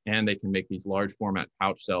 minutes, and they can make these large format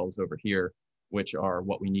pouch cells over here, which are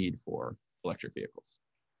what we need for electric vehicles.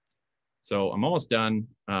 So I'm almost done,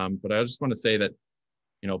 but I just want to say that,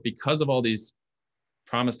 because of all these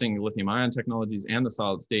promising lithium-ion technologies and the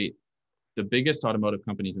solid state, the biggest automotive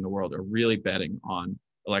companies in the world are really betting on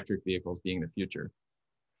electric vehicles being the future.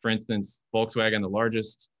 For instance, Volkswagen, the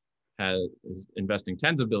largest, is investing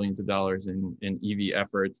tens of billions of dollars in EV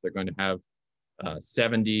efforts. They're going to have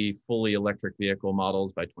 70 fully electric vehicle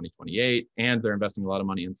models by 2028, and they're investing a lot of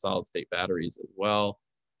money in solid state batteries as well.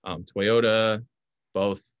 Toyota,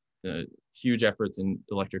 both huge efforts in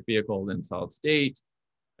electric vehicles and solid state.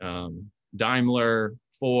 Daimler,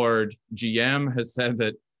 Ford, GM has said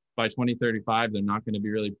that by 2035, they're not going to be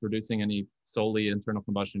really producing any solely internal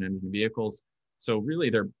combustion engine vehicles. So really,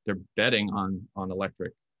 they're betting on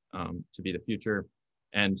electric to be the future.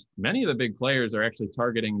 And many of the big players are actually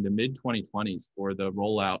targeting the mid-2020s for the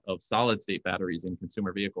rollout of solid state batteries in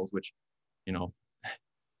consumer vehicles, which,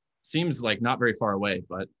 seems like not very far away,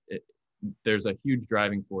 but there's a huge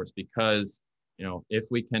driving force because, if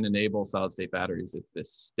we can enable solid state batteries, it's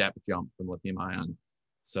this step jump from lithium ion.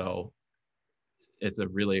 So it's a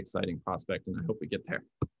really exciting prospect, and I hope we get there.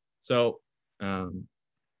 So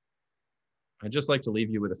I'd just like to leave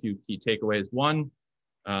you with a few key takeaways. One,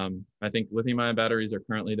 I think lithium-ion batteries are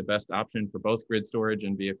currently the best option for both grid storage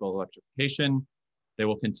and vehicle electrification. They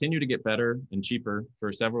will continue to get better and cheaper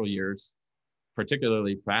for several years,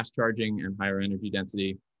 particularly fast charging and higher energy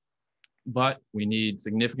density. But we need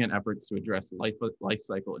significant efforts to address life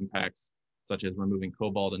cycle impacts, such as removing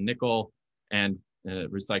cobalt and nickel, and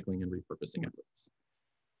recycling and repurposing efforts.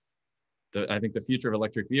 I think the future of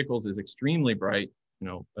electric vehicles is extremely bright.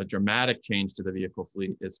 A dramatic change to the vehicle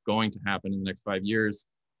fleet is going to happen in the next 5 years,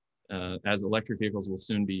 as electric vehicles will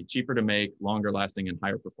soon be cheaper to make, longer lasting, and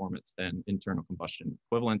higher performance than internal combustion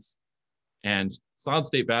equivalents. And solid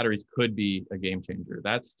state batteries could be a game changer.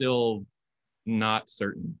 That's still not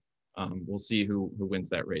certain. We'll see who wins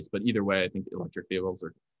that race. But either way, I think electric vehicles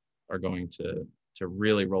are going to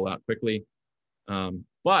really roll out quickly.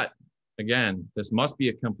 But again, this must be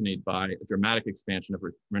accompanied by a dramatic expansion of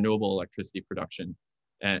renewable electricity production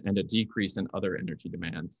and a decrease in other energy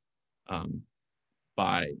demands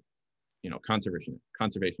by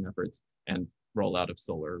conservation efforts and rollout of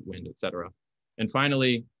solar, wind, et cetera. And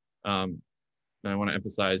finally, I want to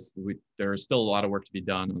emphasize there is still a lot of work to be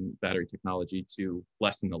done on battery technology to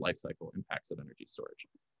lessen the life cycle impacts of energy storage.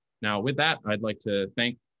 Now, with that, I'd like to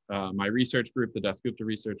thank my research group, the Dasgupta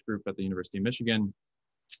Research Group at the University of Michigan,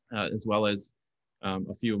 as well as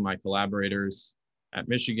a few of my collaborators at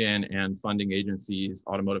Michigan and funding agencies,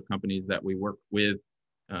 automotive companies that we work with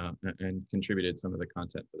and contributed some of the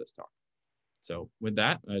content for this talk. So with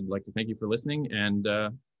that, I'd like to thank you for listening, and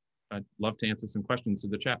I'd love to answer some questions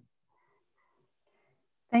through the chat.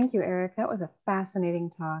 Thank you, Eric. That was a fascinating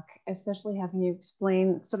talk, especially having you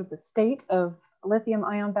explain sort of the state of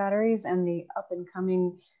lithium-ion batteries and the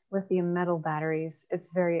up-and-coming lithium metal batteries. It's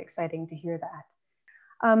very exciting to hear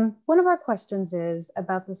that. One of our questions is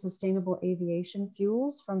about the sustainable aviation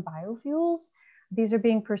fuels from biofuels. These are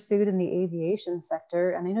being pursued in the aviation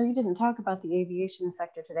sector. And I know you didn't talk about the aviation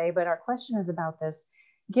sector today, but our question is about this.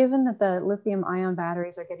 Given that the lithium-ion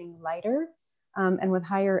batteries are getting lighter and with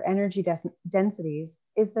higher energy densities,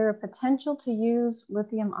 is there a potential to use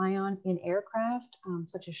lithium-ion in aircraft,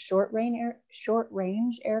 such as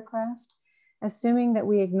short-range aircraft, assuming that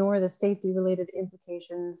we ignore the safety-related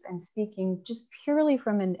implications and speaking just purely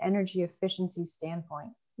from an energy efficiency standpoint?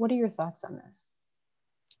 What are your thoughts on this?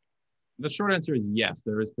 The short answer is yes,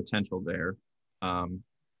 there is potential there.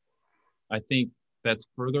 I think that's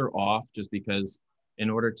further off just because in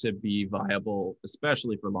order to be viable,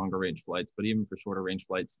 especially for longer range flights, but even for shorter range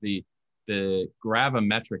flights, the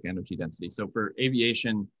gravimetric energy density. So for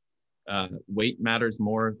aviation, weight matters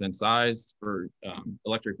more than size. For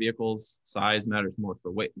electric vehicles, size matters more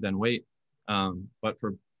than weight. But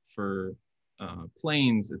for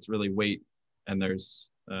planes, it's really weight. And there's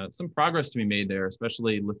some progress to be made there,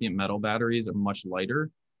 especially lithium metal batteries are much lighter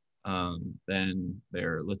than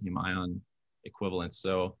their lithium-ion equivalents.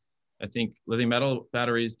 So I think lithium metal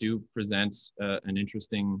batteries do present an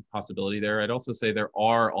interesting possibility there. I'd also say there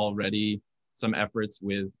are already some efforts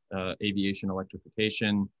with aviation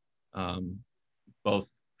electrification,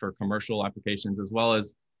 both for commercial applications as well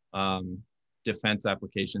as defense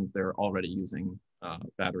applications. They're already using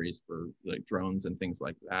batteries for like drones and things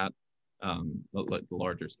like that, the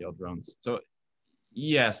larger scale drones. So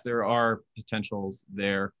yes, there are potentials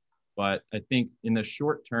there, but I think in the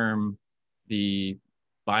short term, the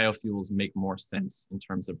biofuels make more sense in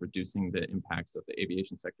terms of reducing the impacts of the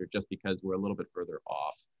aviation sector, just because we're a little bit further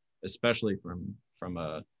off, especially from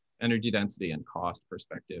a energy density and cost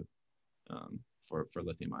perspective for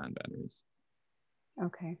lithium-ion batteries.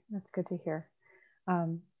 Okay, that's good to hear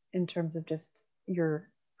in terms of just your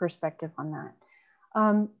perspective on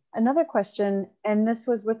that. Another question, and this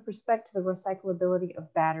was with respect to the recyclability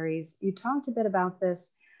of batteries. You talked a bit about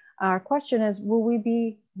this. Our question is, will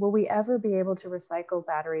we ever be able to recycle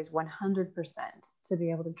batteries 100% to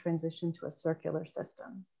be able to transition to a circular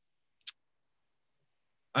system?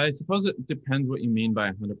 I suppose it depends what you mean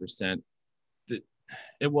by 100%.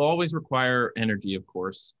 It will always require energy, of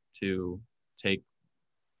course, to take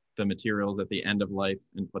the materials at the end of life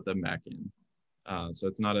and put them back in. So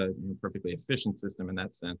it's not a perfectly efficient system in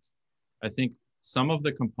that sense. I think some of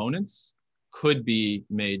the components could be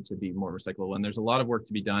made to be more recyclable. And there's a lot of work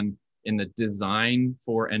to be done in the design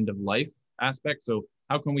for end of life aspect. So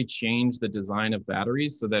how can we change the design of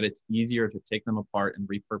batteries so that it's easier to take them apart and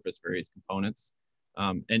repurpose various components?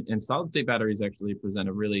 And solid state batteries actually present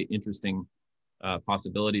a really interesting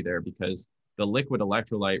possibility there, because the liquid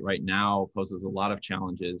electrolyte right now poses a lot of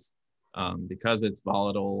challenges because it's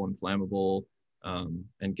volatile and flammable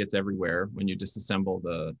and gets everywhere when you disassemble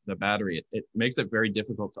the battery. It makes it very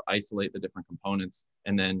difficult to isolate the different components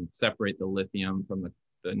and then separate the lithium from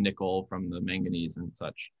nickel from the manganese and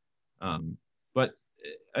such. But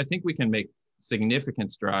I think we can make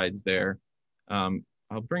significant strides there.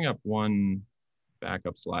 I'll bring up one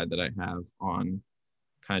backup slide that I have on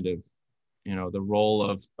kind of, the role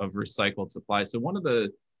of recycled supply. So one of the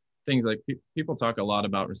things, like people talk a lot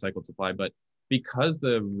about recycled supply, but because of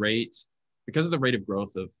the rate of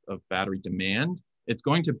growth of battery demand, it's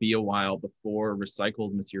going to be a while before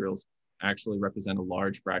recycled materials actually represent a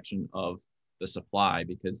large fraction of the supply.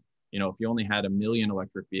 Because, if you only had 1 million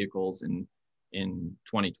electric vehicles in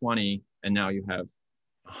 2020, and now you have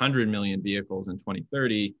 100 million vehicles in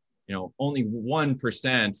 2030, only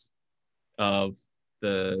 1% of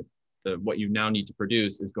the what you now need to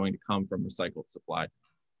produce is going to come from recycled supply.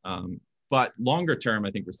 But longer term,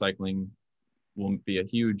 I think recycling will be a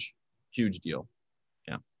huge deal.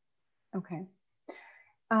 Yeah. Okay.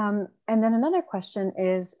 And then another question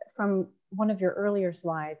is from one of your earlier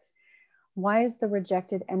slides. Why is the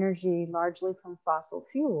rejected energy largely from fossil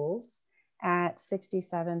fuels at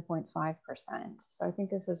 67.5%? So I think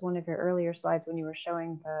this is one of your earlier slides when you were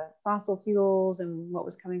showing the fossil fuels and what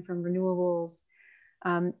was coming from renewables.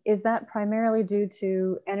 Is that primarily due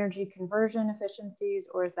to energy conversion efficiencies,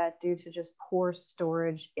 or is that due to just poor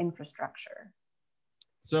storage infrastructure?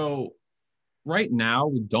 So right now,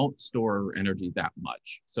 we don't store energy that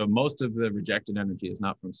much. So most of the rejected energy is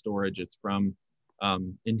not from storage, it's from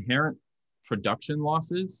inherent production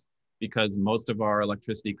losses, because most of our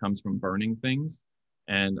electricity comes from burning things.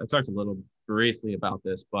 And I talked a little briefly about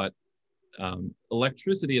this, but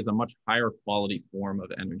electricity is a much higher quality form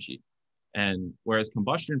of energy. And whereas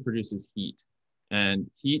combustion produces heat, and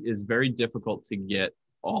heat is very difficult to get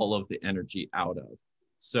all of the energy out of.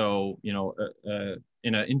 So,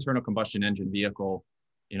 in an internal combustion engine vehicle,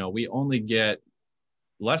 we only get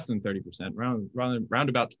less than 30%, round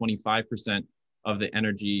about 25% of the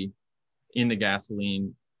energy in the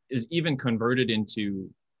gasoline is even converted into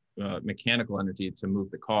mechanical energy to move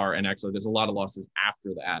the car. And actually, there's a lot of losses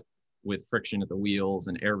after that with friction at the wheels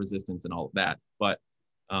and air resistance and all of that. But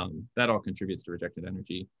that all contributes to rejected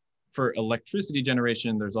energy. For electricity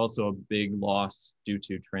generation, there's also a big loss due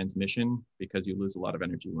to transmission, because you lose a lot of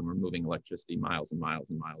energy when we're moving electricity miles and miles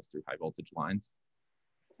and miles through high voltage lines.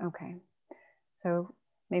 Okay. So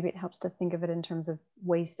maybe it helps to think of it in terms of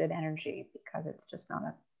wasted energy, because it's just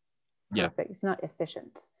not it's not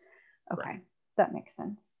efficient. Okay, right. That makes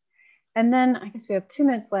sense. And then I guess we have 2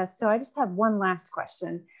 minutes left. So I just have one last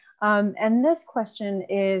question. And this question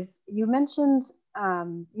is, you mentioned,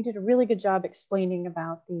 you did a really good job explaining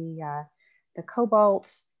about the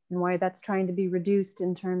cobalt and why that's trying to be reduced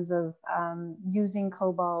in terms of using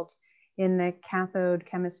cobalt in the cathode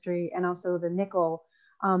chemistry, and also the nickel.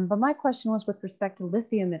 But my question was with respect to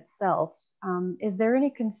lithium itself. Is there any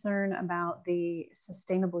concern about the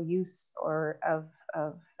sustainable use of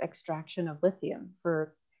extraction of lithium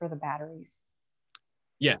for the batteries?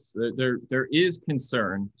 Yes, there is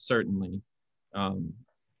concern, certainly.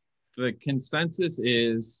 The consensus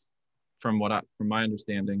is, from my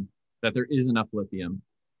understanding, that there is enough lithium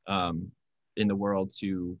in the world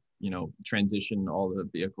to transition all the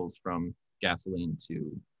vehicles from gasoline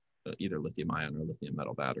to either lithium-ion or lithium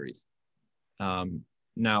metal batteries.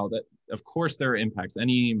 Now, that of course there are impacts.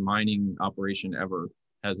 Any mining operation ever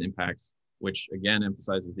has impacts, which again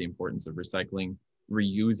emphasizes the importance of recycling,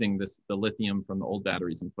 reusing the lithium from the old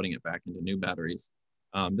batteries and putting it back into new batteries.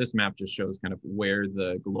 This map just shows kind of where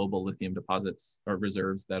the global lithium deposits or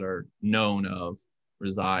reserves that are known of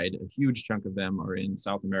reside. A huge chunk of them are in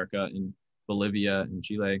South America, in Bolivia and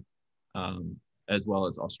Chile, as well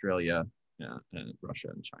as Australia, and Russia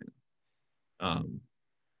and China.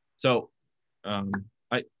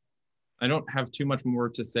 I don't have too much more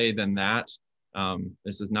to say than that.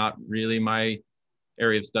 This is not really my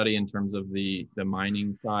area of study in terms of the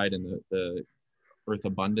mining side and the earth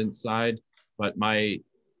abundance side, but my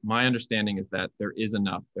understanding is that there is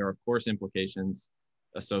enough. There are of course implications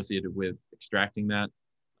associated with extracting that,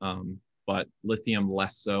 but lithium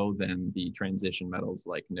less so than the transition metals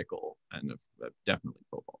like nickel and definitely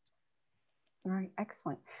cobalt. All right,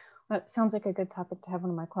 excellent. Well, it sounds like a good topic to have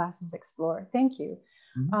one of my classes explore. Thank you.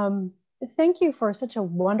 Mm-hmm. Thank you for such a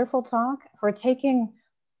wonderful talk, for taking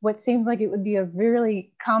what seems like it would be a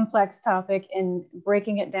really complex topic and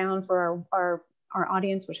breaking it down for our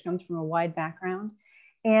audience, which comes from a wide background.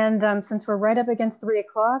 And since we're right up against 3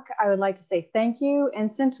 o'clock, I would like to say thank you.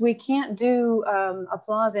 And since we can't do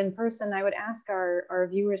applause in person, I would ask our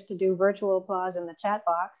viewers to do virtual applause in the chat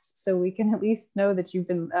box so we can at least know that you've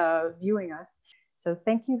been viewing us. So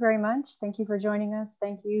thank you very much. Thank you for joining us.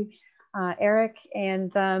 Thank you, Eric.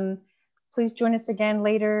 And please join us again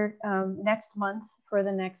later next month for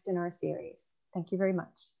the next in our series. Thank you very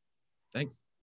much. Thanks.